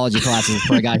some ecology classes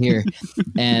before I got here.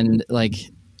 And like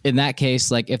in that case,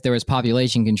 like if there was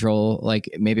population control, like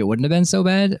maybe it wouldn't have been so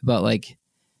bad. But like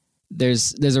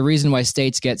there's a reason why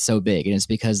states get so big, and it's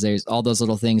because there's all those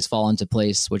little things fall into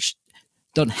place which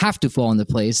don't have to fall into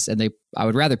place. And I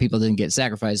would rather people didn't get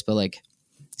sacrificed, but like,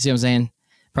 see what I'm saying?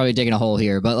 Probably digging a hole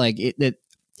here, but like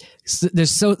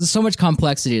there's so much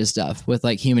complexity to stuff with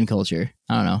like human culture.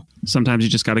 I don't know. Sometimes you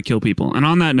just got to kill people. And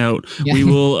on that note, we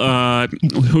will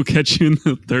catch you in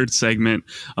the third segment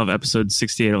of episode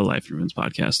 68 of a Life in Ruins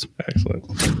podcast. Excellent.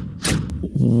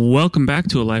 Welcome back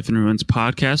to a Life in Ruins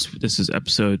podcast. This is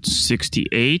episode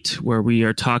 68, where we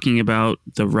are talking about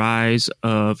the rise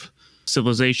of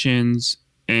civilizations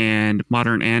and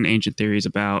modern and ancient theories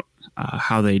about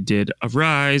how they did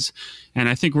arise. And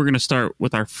I think we're going to start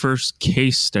with our first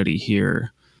case study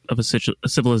here of a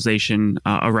civilization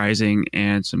arising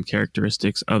and some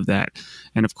characteristics of that.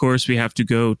 And of course, we have to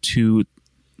go to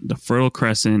the Fertile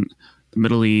Crescent, the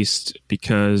Middle East,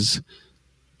 because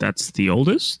that's the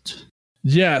oldest.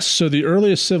 Yes. So the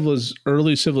early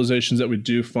civilizations that we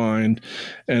do find,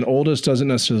 and oldest doesn't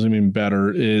necessarily mean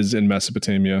better, is in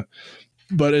Mesopotamia.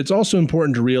 But it's also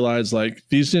important to realize, like,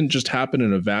 these didn't just happen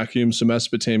in a vacuum. So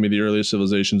Mesopotamia, the earliest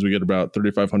civilizations, we get about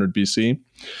 3,500 BC.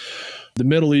 The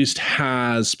Middle East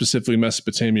has, specifically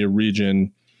Mesopotamia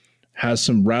region, has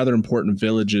some rather important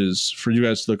villages for you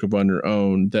guys to look up on your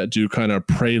own that do kind of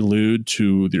prelude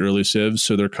to the early civs.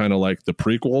 So they're kind of like the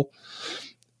prequel.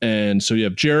 And so you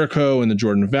have Jericho in the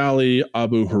Jordan Valley,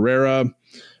 Abu Huraira,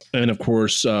 and of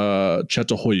course,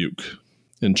 Çatalhöyük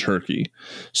in Turkey.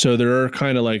 So there are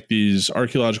kind of like these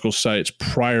archaeological sites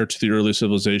prior to the early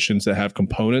civilizations that have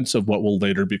components of what will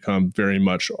later become very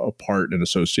much a part and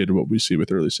associated with what we see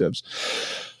with early civs.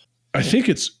 I think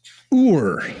it's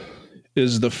Ur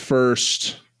is the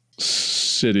first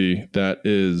city that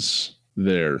is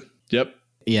there. Yep.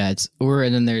 Yeah, it's Ur,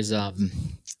 and then there's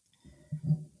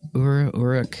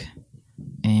Uruk,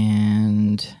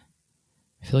 and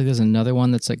I feel like there's another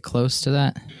one that's like close to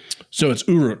that. So it's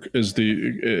Uruk is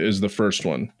the first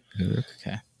one. Uruk,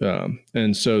 okay.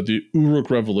 And so the Uruk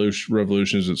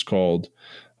revolution as it's called.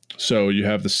 So you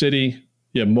have the city.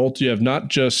 You have not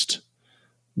just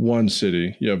one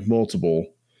city. You have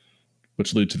multiple,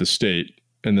 which lead to the state,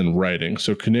 and then writing.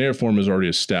 So cuneiform is already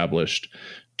established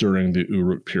during the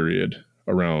Uruk period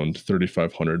around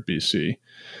 3500 BC,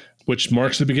 which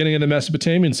marks the beginning of the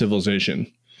Mesopotamian civilization,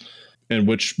 and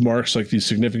which marks like these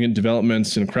significant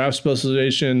developments in craft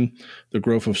specialization, the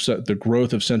growth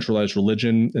of centralized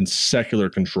religion and secular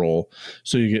control.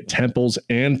 So you get temples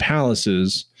and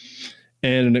palaces,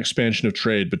 and an expansion of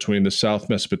trade between the South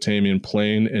Mesopotamian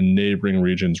plain and neighboring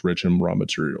regions rich in raw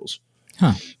materials.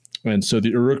 Huh. And so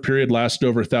the Uruk period lasted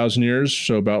over 1,000 years,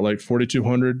 so about like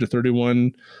 4,200 to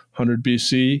 3,100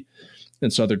 BC,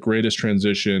 and saw the greatest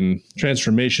transformation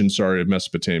of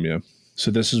Mesopotamia. So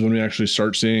this is when we actually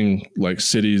start seeing like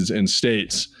cities and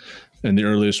states. And the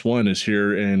earliest one is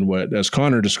here in what, as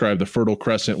Connor described, the Fertile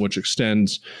Crescent, which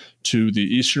extends to the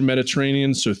Eastern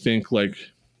Mediterranean. So think like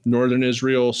northern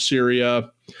Israel,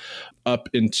 Syria, up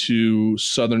into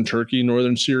southern Turkey,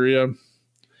 northern Syria,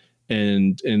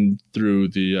 and through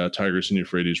the Tigris and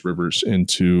Euphrates rivers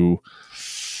into,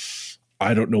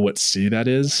 I don't know what sea that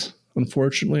is,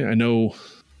 unfortunately. I know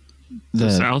the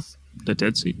south, the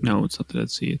Dead Sea. No, it's not the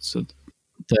Dead Sea. It's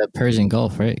the Persian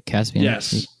Gulf, right? Caspian. Yes.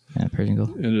 Sea. Yeah, Persian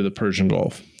Gulf. Into the Persian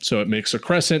Gulf. So it makes a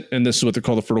crescent, and this is what they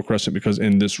call the Fertile Crescent, because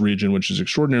in this region, which is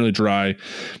extraordinarily dry,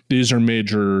 these are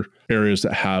major areas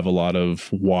that have a lot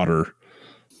of water.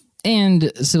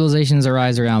 And civilizations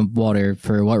arise around water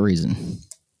for what reason?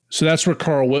 So that's where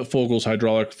Carl Wittfogel's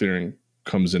hydraulic theory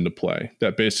comes into play,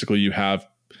 that basically you have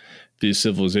these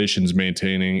civilizations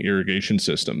maintaining irrigation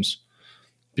systems.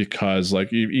 Because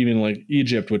like even like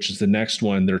Egypt, which is the next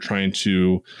one, they're trying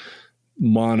to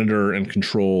monitor and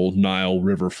control Nile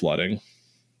River flooding.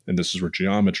 And this is where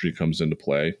geometry comes into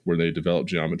play, where they develop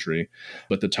geometry.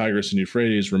 But the Tigris and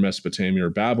Euphrates, where Mesopotamia or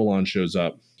Babylon shows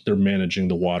up, they're managing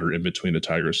the water in between the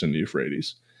Tigris and the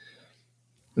Euphrates.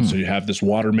 And so you have this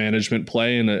water management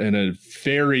play in a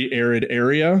very arid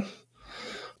area,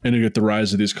 and you get the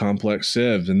rise of these complex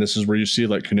sieves. And this is where you see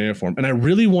like cuneiform. And I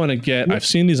really want to get, I've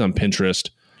seen these on Pinterest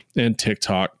and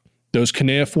TikTok, those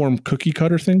cuneiform cookie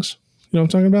cutter things. You know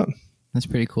what I'm talking about? That's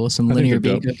pretty cool. Some linear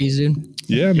B cookies, dude.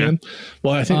 Yeah, man.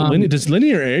 Well, I think does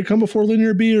linear A come before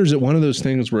linear B, or is it one of those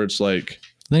things where it's like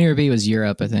linear B was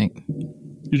Europe, I think.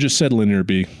 You just said linear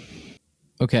B.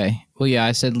 Okay. Well, yeah,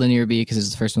 I said linear B because it's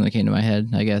the first one that came to my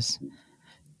head, I guess.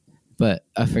 But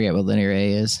I forget what linear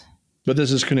A is. But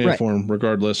this is cuneiform,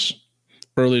 regardless.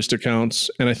 Earliest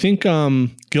accounts, and I think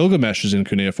Gilgamesh is in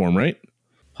cuneiform, right?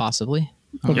 Possibly.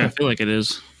 Okay. Yeah, I feel like it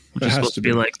is. Which is supposed to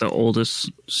be like the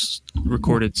oldest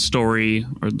recorded story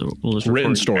or the oldest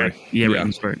written story. Yeah,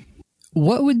 written story.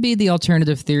 What would be the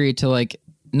alternative theory to like,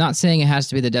 not saying it has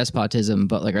to be the despotism,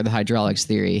 but like, or the hydraulics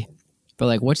theory, but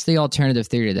like, what's the alternative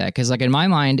theory to that? Because like in my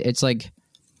mind, it's like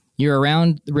you're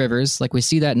around the rivers. Like we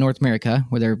see that in North America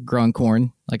where they're growing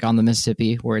corn, like on the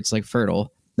Mississippi where it's like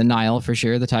fertile, the Nile for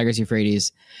sure, the Tigris,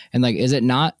 Euphrates. And like, is it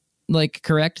not like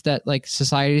correct that like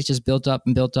society's just built up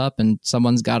and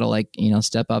someone's got to like, you know,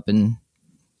 step up and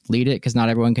lead it because not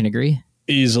everyone can agree?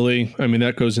 Easily. I mean,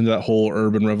 that goes into that whole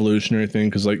urban revolutionary thing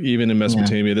because like even in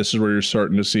Mesopotamia, this is where you're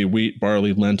starting to see wheat,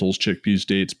 barley, lentils, chickpeas,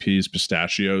 dates, peas,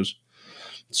 pistachios.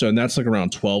 So, and that's like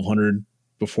around 1200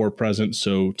 before present,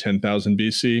 so 10,000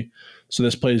 BC. So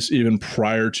this place, even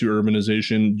prior to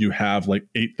urbanization, you have like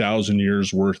 8,000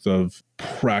 years worth of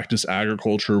practice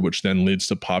agriculture, which then leads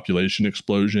to population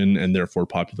explosion and therefore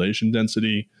population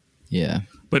density. Yeah.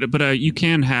 But you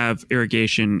can have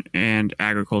irrigation and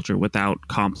agriculture without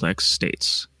complex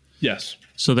states. Yes.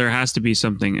 So there has to be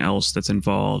something else that's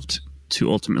involved to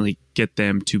ultimately get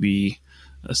them to be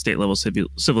a state level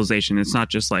civilization. It's not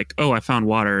just like, oh, I found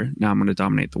water, now I'm going to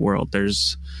dominate the world.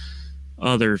 There's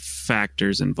other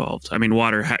factors involved. I mean,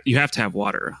 water, you have to have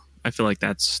water. I feel like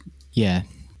that's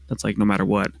like no matter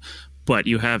what. But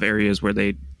you have areas where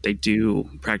they do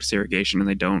practice irrigation and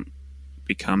they don't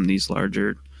become these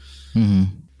larger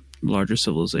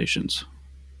civilizations.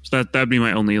 So that'd be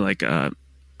my only like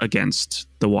against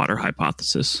the water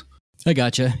hypothesis. I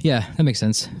gotcha. Yeah, that makes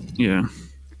sense. Yeah.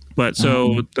 But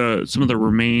so some of the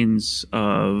remains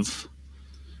of,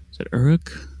 is it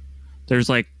Uruk? There's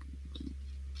like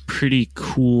pretty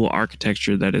cool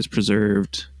architecture that is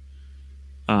preserved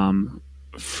from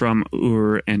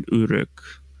Ur and Uruk.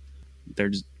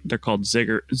 They're called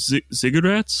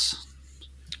ziggurats.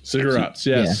 Ziggurats,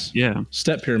 yes. Yeah.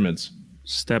 Step pyramids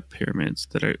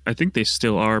that I think they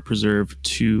still are preserved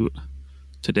to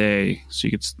today. So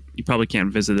you probably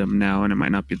can't visit them now, and it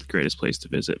might not be the greatest place to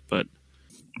visit, but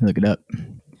look it up.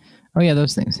 Oh yeah,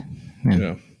 those things.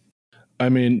 Yeah. I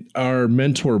mean, our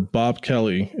mentor Bob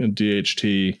Kelly in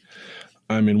DHT,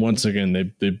 I mean, once again,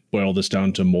 they boil this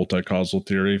down to multi-causal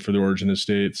theory for the origin of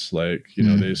states. Like, you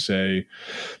know, they say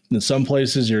in some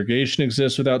places irrigation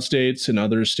exists without states, in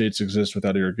other states exist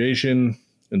without irrigation.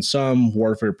 In some,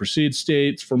 warfare precedes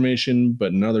states formation,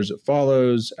 but in others it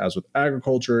follows. As with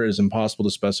agriculture, it is impossible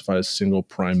to specify a single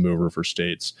prime mover for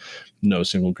states. No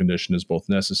single condition is both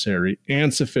necessary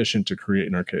and sufficient to create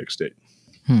an archaic state.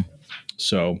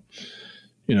 So,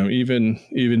 you know, even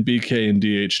BK and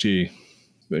DHT,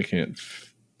 they can't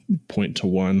point to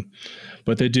one.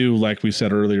 But they do, like we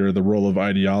said earlier, the role of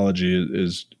ideology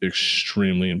is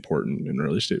extremely important in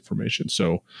early state formation.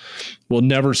 So we'll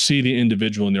never see the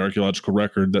individual in the archaeological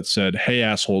record that said, hey,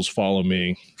 assholes, follow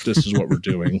me. This is what we're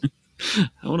doing.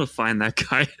 I want to find that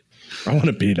guy. I want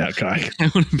to be that guy.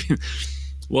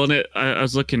 Well, I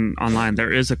was looking online.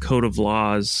 There is a code of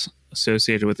laws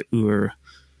associated with Ur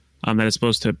that is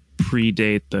supposed to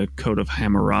predate the Code of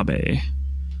Hammurabi.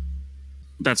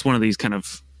 That's one of these kind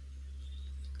of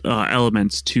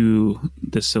elements to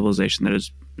this civilization that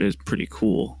is pretty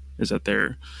cool, is that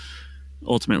they're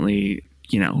ultimately,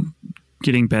 you know,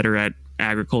 getting better at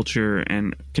agriculture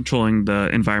and controlling the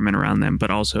environment around them, but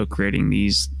also creating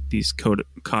these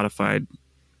codified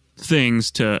things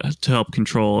to help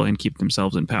control and keep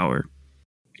themselves in power.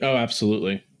 Oh,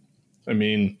 absolutely. I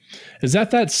mean, does that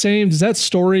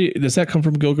come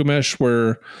from Gilgamesh,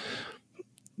 where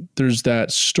there's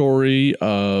that story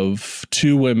of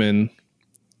two women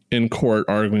in court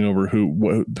arguing over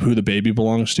who the baby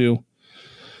belongs to?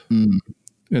 And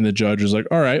the judge is like,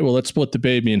 all right, well, let's split the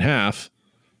baby in half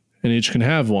and each can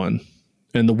have one.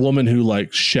 And the woman who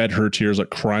like shed her tears, like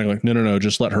crying, like, no,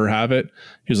 just let her have it.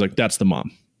 He's like, that's the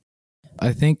mom.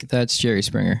 I think that's Jerry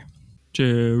Springer.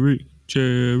 Jerry.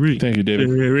 Thank you, David.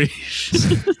 Jerry.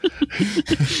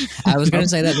 I was going to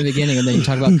say that in the beginning, and then you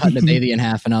talk about cutting a baby in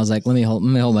half, and I was like, let me hold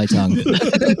my tongue.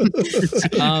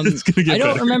 I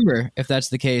don't remember if that's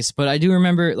the case, but I do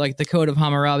remember like the Code of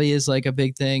Hammurabi is like a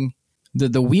big thing.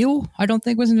 The wheel, I don't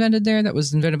think was invented there. That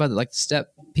was invented by like the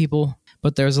steppe people.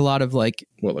 But there's a lot of like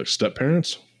step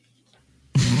parents?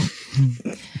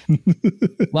 A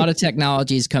lot of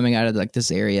technologies coming out of like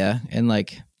this area, and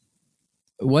like,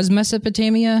 was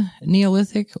Mesopotamia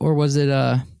Neolithic or was it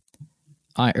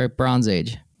Bronze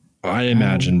Age? I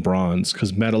imagine bronze,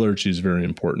 because metallurgy is very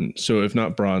important. So if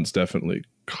not bronze, definitely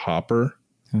copper.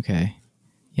 Okay,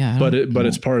 yeah, but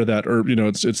it's part of that, or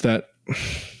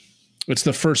it's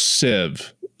the first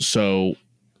sieve, so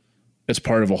it's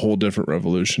part of a whole different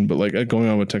revolution. But like going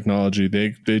on with technology,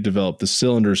 they developed the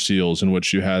cylinder seals, in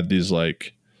which you had these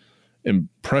like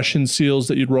impression seals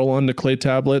that you'd roll onto clay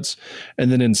tablets,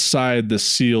 and then inside the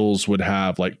seals would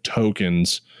have like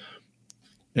tokens,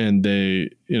 and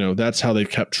that's how they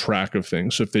kept track of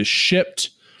things. So if they shipped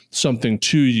something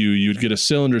to you, you'd get a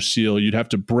cylinder seal, you'd have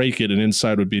to break it, and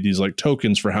inside would be these like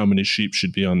tokens for how many sheep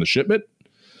should be on the shipment.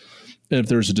 And if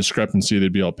there's a discrepancy,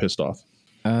 they'd be all pissed off.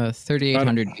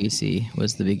 3800 BC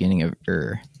was the beginning of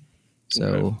Ur. So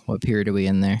okay. What period are we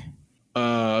in there?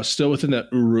 Still within that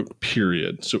Uruk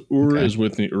period. So Ur is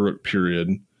within the Uruk period.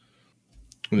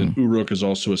 And then Uruk is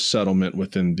also a settlement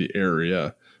within the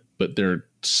area, but they're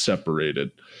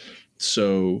separated.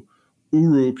 So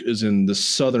Uruk is in the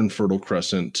southern Fertile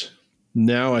Crescent.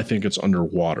 Now I think it's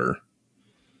underwater,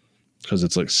 because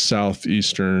it's like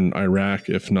southeastern Iraq,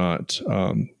 if not.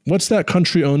 What's that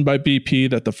country owned by BP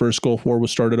that the first Gulf War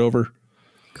was started over?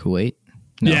 Kuwait?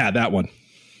 No. Yeah, that one.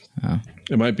 Oh.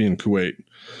 It might be in Kuwait.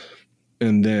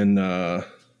 And then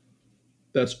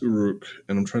that's Uruk,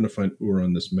 and I'm trying to find Ur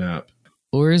on this map.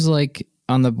 Ur is like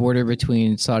on the border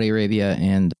between Saudi Arabia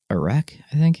and Iraq,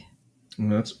 I think. Well,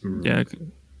 that's Uruk. Yeah.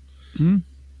 Mm-hmm.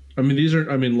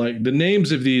 I mean, like the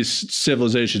names of these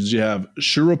civilizations, you have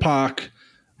Shurupak,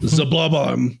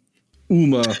 Zablabam,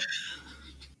 Uma,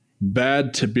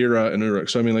 Bad Tabira, and Uruk.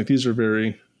 So, I mean, like these are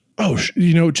very... Oh,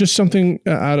 just something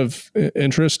out of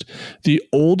interest. The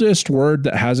oldest word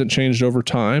that hasn't changed over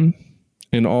time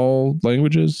in all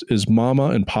languages is mama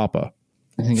and papa.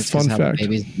 I think it's fun fact. How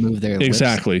babies move their lips.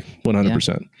 Exactly, 100%.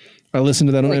 Yeah. I listened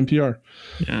to that on NPR.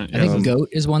 Yeah, I think goat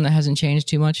is one that hasn't changed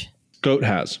too much. Goat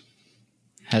has.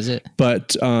 Has it?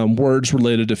 But words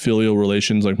related to filial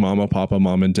relations like mama, papa,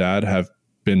 mom, and dad have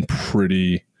been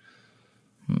pretty...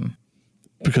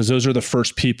 Because those are the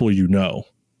first people you know.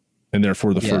 And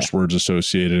therefore the first words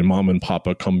associated. And mom and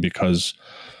papa come because,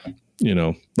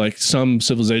 like some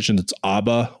civilizations, it's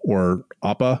Abba or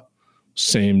Appa.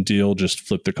 Same deal, just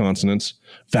flip the consonants.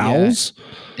 Vowels? Yeah.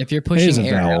 If you're pushing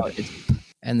air out,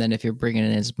 and then if you're bringing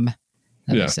it in, it's that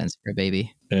makes sense for a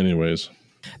baby. Anyways.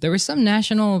 There was some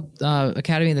National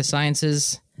Academy of the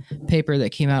Sciences paper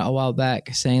that came out a while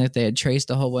back saying that they had traced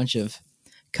a whole bunch of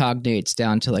cognates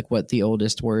down to like what the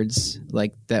oldest words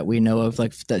like that we know of,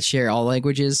 like that share all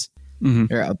languages.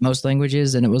 Or most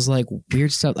languages, and it was like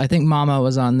weird stuff. I think mama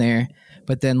was on there,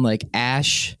 but then like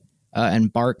ash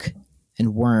and bark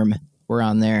and worm were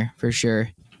on there for sure.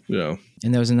 Yeah.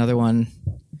 And there was another one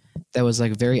that was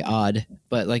like very odd,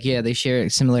 but like they share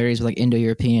similarities with like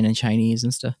Indo-European and Chinese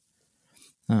and stuff.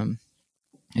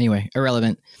 Anyway,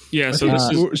 irrelevant. Yeah. So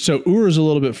Ur is a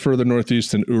little bit further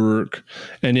northeast than Uruk,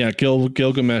 and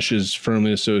Gilgamesh is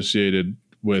firmly associated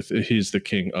with. He's the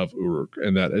king of Uruk,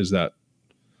 and that is that.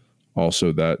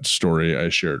 Also, that story I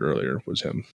shared earlier was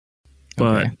him.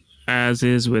 But as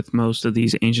is with most of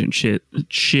these ancient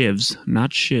shivs,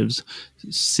 not shivs,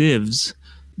 sieves,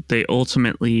 they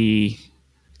ultimately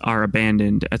are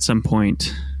abandoned at some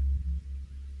point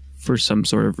for some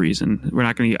sort of reason. We're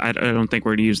not going to, I don't think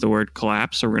we're going to use the word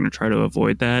collapse, or we're going to try to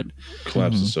avoid that.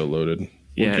 Collapse is so loaded.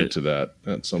 We'll get to that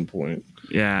at some point.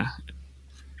 Yeah.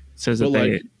 It says but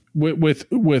that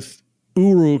with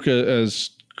Uruk, as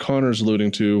Connor's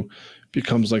alluding to,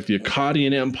 becomes like the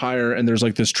Akkadian Empire, and there's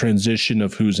like this transition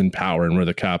of who's in power and where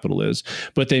the capital is,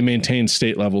 but they maintain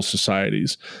state level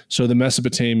societies. So the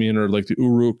Mesopotamian or like the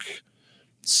Uruk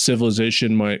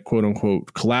civilization might quote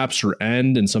unquote collapse or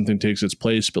end and something takes its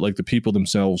place, but like the people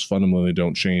themselves fundamentally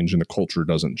don't change and the culture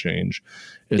doesn't change.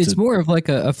 It's more of like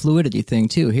a fluidity thing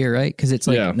too here, right? Because it's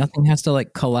like nothing has to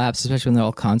like collapse, especially when they're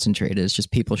all concentrated. It's just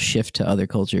people shift to other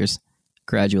cultures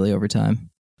gradually over time.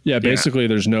 Yeah, basically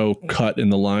there's no cut in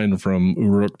the line from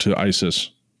Uruk to ISIS.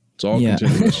 It's all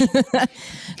continuous.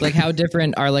 Like how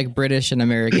different are like British and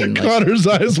American? Like, Connor's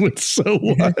eyes went so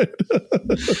wide.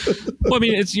 Well, I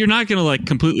mean, you're not going to like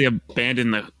completely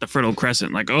abandon the Fertile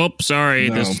Crescent. Like, oh, sorry,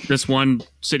 No. this one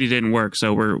city didn't work,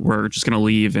 so we're just going to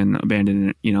leave and abandon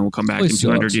it. You know, we'll come back in Place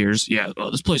 200 sucks. years. Yeah, oh,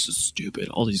 this place is stupid.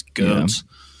 All these goats.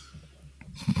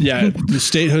 Yeah, the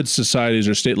statehood societies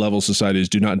or state level societies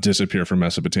do not disappear from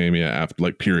Mesopotamia after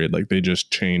like period. Like they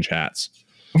just change hats.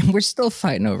 we're still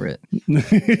fighting over it.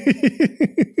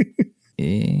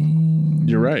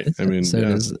 You're right. I mean, So yeah.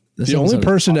 does- this The only episode is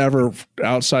person ever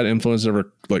outside influence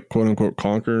ever like quote unquote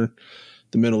conquer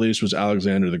the Middle East was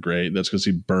Alexander the Great. That's because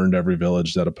he burned every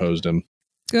village that opposed him.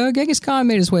 Genghis Khan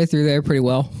made his way through there pretty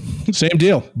well. Same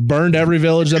deal. Burned every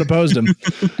village that opposed him.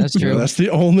 That's You know, true. that's the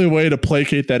only way to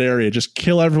placate that area. Just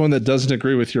kill everyone that doesn't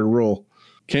agree with your rule.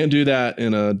 Can't do that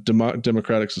in a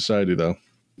democratic society, though.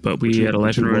 But we Too- at a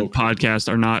Legend too Road woke. podcast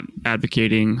are not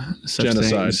advocating such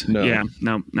Genocide, things. no. Yeah,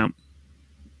 no.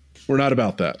 We're not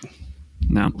about that.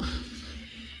 No.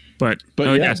 But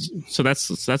yeah. yes. So that's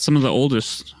some of the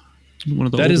oldest. One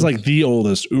of the That is oldest. like the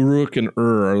oldest. Uruk and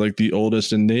Ur are like the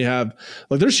oldest, and they have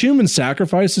like there's human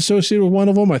sacrifice associated with one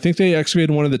of them. I think they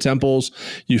excavated one of the temples.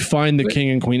 You find the king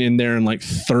and queen in there and like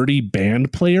 30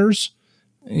 band players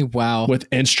Wow. with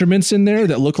instruments in there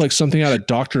that look like something out of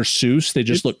Dr. Seuss. They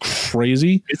just look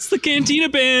crazy. It's the Cantina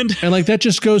Band. And like that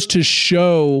just goes to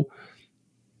show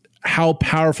how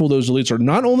powerful those elites are.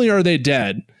 Not only are they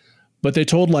dead, but they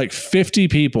told like 50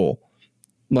 people,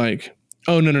 like,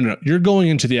 oh, no. You're going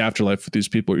into the afterlife with these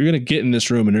people. You're going to get in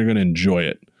this room and you're going to enjoy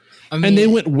it. I mean, And they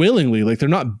went willingly. Like they're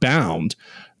not bound.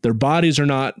 Their bodies are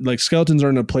not like skeletons are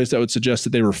in a place that would suggest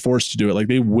that they were forced to do it. Like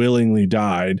they willingly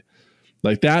died.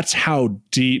 Like that's how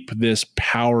deep this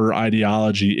power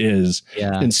ideology is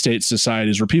yeah. in state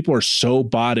societies where people are so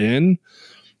bought in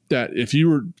that if you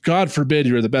were, God forbid,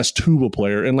 you're the best tuba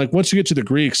player. And like once you get to the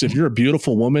Greeks, if you're a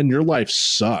beautiful woman, your life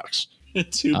sucks.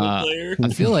 Tuba player. I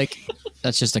feel like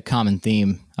that's just a common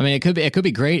theme. I mean, it could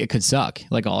be great. It could suck,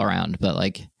 like all around. But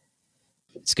like,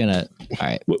 it's gonna. All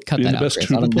right, What, cut being that the out. best Chris.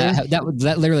 tuba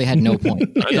That literally had no point.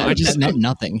 I just- that meant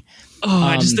nothing. Oh,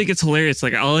 I just think it's hilarious.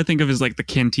 Like all I think of is like the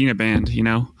Cantina Band. You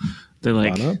know, they're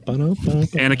like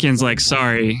Anakin's like,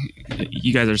 sorry,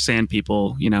 you guys are sand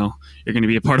people. You know, you're going to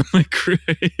be a part of my crew.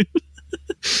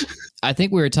 I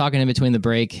think we were talking in between the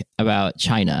break about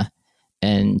China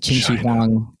and Qin Shi China.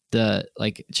 Huang, the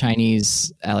like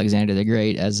Chinese Alexander the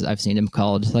Great, as I've seen him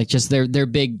called. Like just their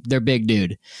big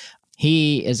dude.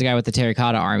 He is the guy with the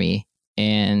terracotta army.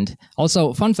 And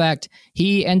also, fun fact,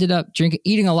 he ended up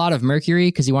eating a lot of mercury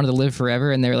because he wanted to live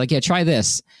forever. And they were like, yeah, try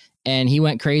this. And he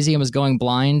went crazy and was going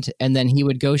blind. And then he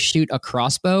would go shoot a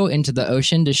crossbow into the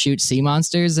ocean to shoot sea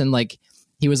monsters. And like,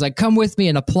 he was like, come with me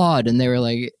and applaud. And they were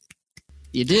like,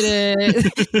 you did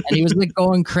it. And he was like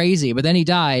going crazy. But then he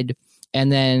died.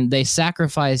 And then they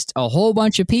sacrificed a whole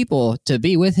bunch of people to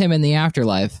be with him in the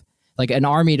afterlife, like an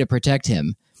army to protect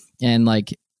him. And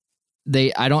like,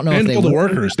 I don't know if And they all the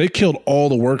workers. They killed all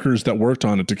the workers that worked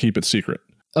on it to keep it secret.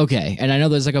 Okay, and I know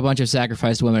there's like a bunch of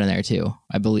sacrificed women in there too.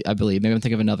 I believe. Maybe I'm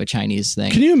thinking of another Chinese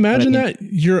thing. Can you imagine But I that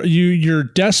your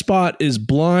despot is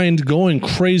blind, going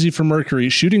crazy for mercury,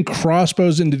 shooting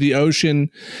crossbows into the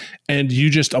ocean, and you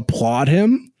just applaud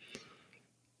him?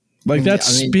 Like that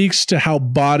I mean- speaks to how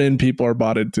bought in people are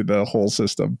bought into the whole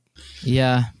system.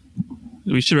 Yeah.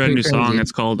 We should write a new Pretty song. crazy.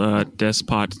 It's called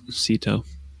Despotcito.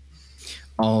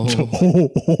 Oh.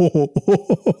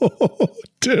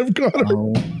 Damn, Connor,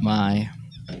 Oh my.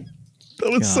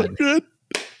 that was so God. good.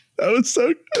 That was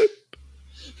so good.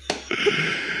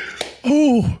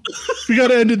 Oh, we got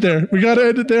to end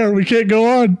it there. We can't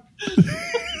go on.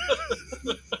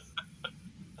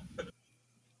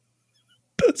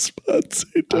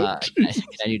 Despacito. Can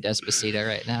I do Despacito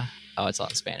right now? Oh, it's all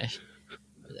in Spanish.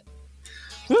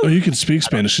 Oh, you can speak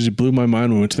Spanish because you blew my mind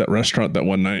when we went to that restaurant that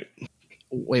one night.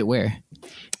 Wait, where?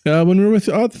 When we were with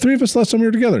the three of us last time we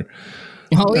were together.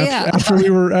 Oh yeah. After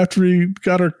we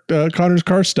got our Connor's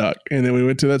car stuck, and then we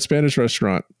went to that Spanish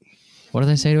restaurant. What did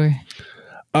I say to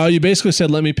her? You basically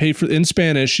said, "Let me pay for." In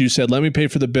Spanish, you said, "Let me pay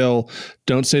for the bill."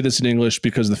 Don't say this in English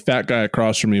because the fat guy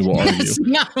across from me will argue. That's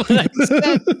not what I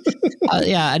said.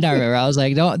 Yeah, I don't remember. I was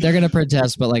like, "Don't." They're gonna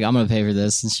protest, but like, I'm gonna pay for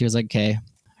this. And she was like, "Okay."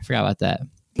 I forgot about that.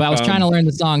 But I was trying to learn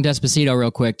the song Despacito real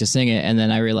quick to sing it, and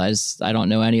then I realized I don't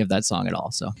know any of that song at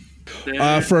all. So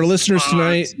For our listeners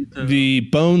tonight, the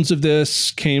bones of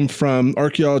this came from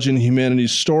Archaeology and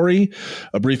Humanity's Story,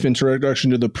 a brief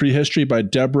introduction to the prehistory by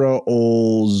Deborah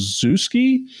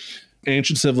Olszewski,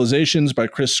 Ancient Civilizations by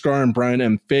Chris Scarr and Brian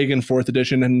M. Fagan, 4th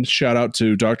edition, and shout out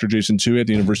to Dr. Jason Tui at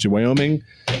the University of Wyoming.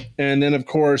 And then, of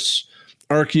course,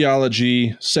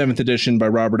 Archaeology, 7th edition by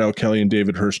Robert L. Kelly and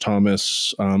David Hurst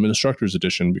Thomas, an instructor's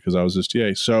edition because I was his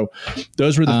TA. So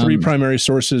those were the three primary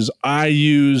sources I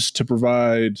used to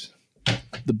provide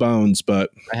the bones, but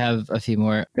I have a few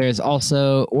more. There's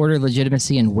also Order,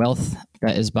 Legitimacy, and Wealth.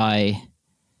 That is by,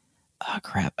 I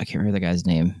can't remember the guy's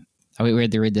name. We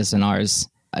had to read this in ours.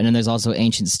 And then there's also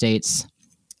Ancient States,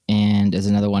 and there's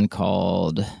another one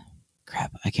called,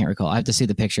 I can't recall. I have to see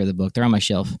the picture of the book. They're on my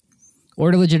shelf.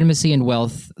 Order, Legitimacy, and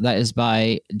Wealth. That is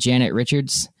by Janet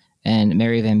Richards and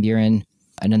Mary Van Buren.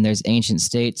 And then there's Ancient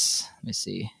States. Let me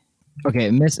see. Okay,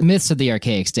 Myths of the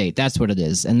Archaic State. That's what it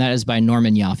is. And that is by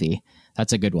Norman Yaffe.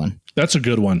 That's a good one. That's a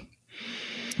good one.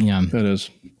 Yeah. That is.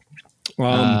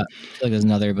 I feel like there's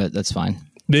another, but that's fine.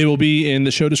 They will be in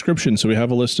the show description. So we have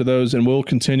a list of those, and we'll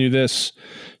continue this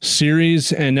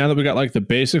series. And now that we got like the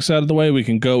basics out of the way, we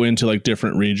can go into like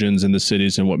different regions in the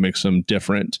cities and what makes them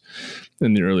different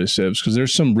than the early civs, because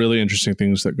there's some really interesting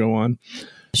things that go on.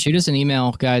 Shoot us an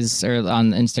email, guys, or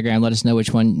on Instagram. Let us know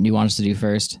which one you want us to do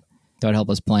first. That would help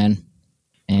us plan.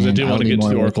 And I do want to get to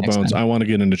the Oracle Bones. I want to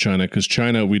get into China, because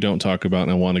China we don't talk about,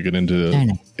 and I want to get into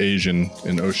China. Asian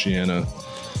and Oceania.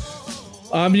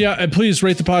 And please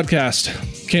rate the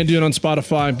podcast. Can't do it on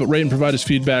Spotify, but rate and provide us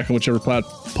feedback on whichever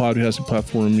podcasting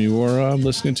platform you are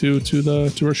listening to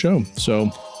our show.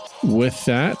 So with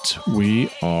that, we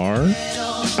are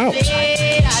out.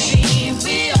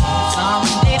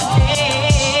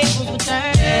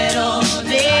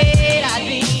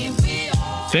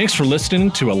 Thanks for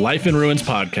listening to A Life in Ruins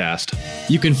podcast.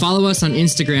 You can follow us on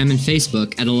Instagram and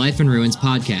Facebook at A Life in Ruins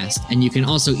podcast, and you can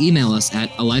also email us at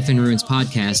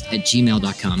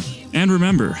alifeinruinspodcast@gmail.com. And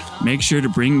remember, make sure to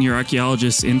bring your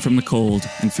archaeologists in from the cold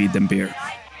and feed them beer.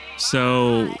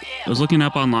 So I was looking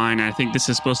up online. I think this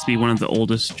is supposed to be one of the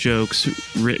oldest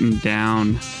jokes written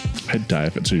down. I'd die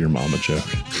if it's a your mama joke.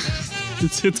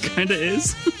 It kind of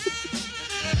is.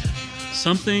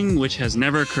 Something which has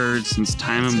never occurred since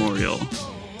time immemorial.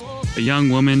 A young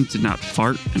woman did not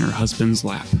fart in her husband's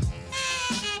lap.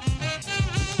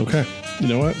 Okay. You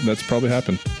know what? That's probably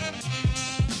happened.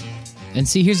 And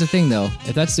see, here's the thing, though.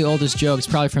 If that's the oldest joke, it's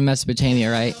probably from Mesopotamia,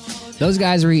 right? Those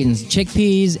guys were eating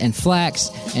chickpeas and flax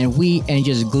and wheat and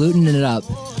just glutening it up.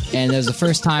 And it was the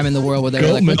first time in the world where they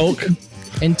were like... milk.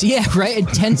 And yeah, right?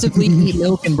 Intensively eat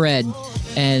milk and bread.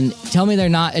 And tell me they're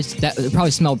not... It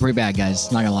probably smelled pretty bad, guys.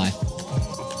 Not gonna lie.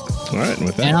 All right, and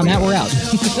with that, and on that, we're out.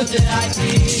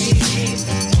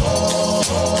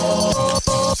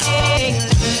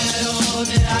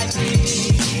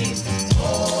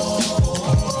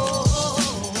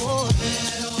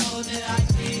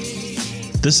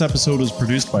 This episode was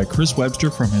produced by Chris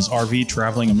Webster from his RV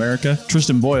Traveling America,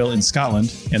 Tristan Boyle in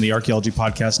Scotland, and the Archaeology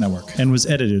Podcast Network, and was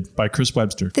edited by Chris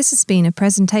Webster. This has been a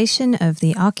presentation of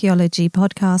the Archaeology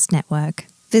Podcast Network.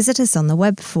 Visit us on the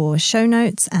web for show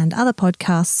notes and other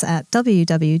podcasts at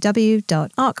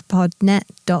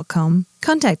www.archpodnet.com.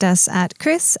 Contact us at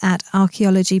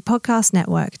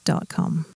chris@archaeologypodcastnetwork.com.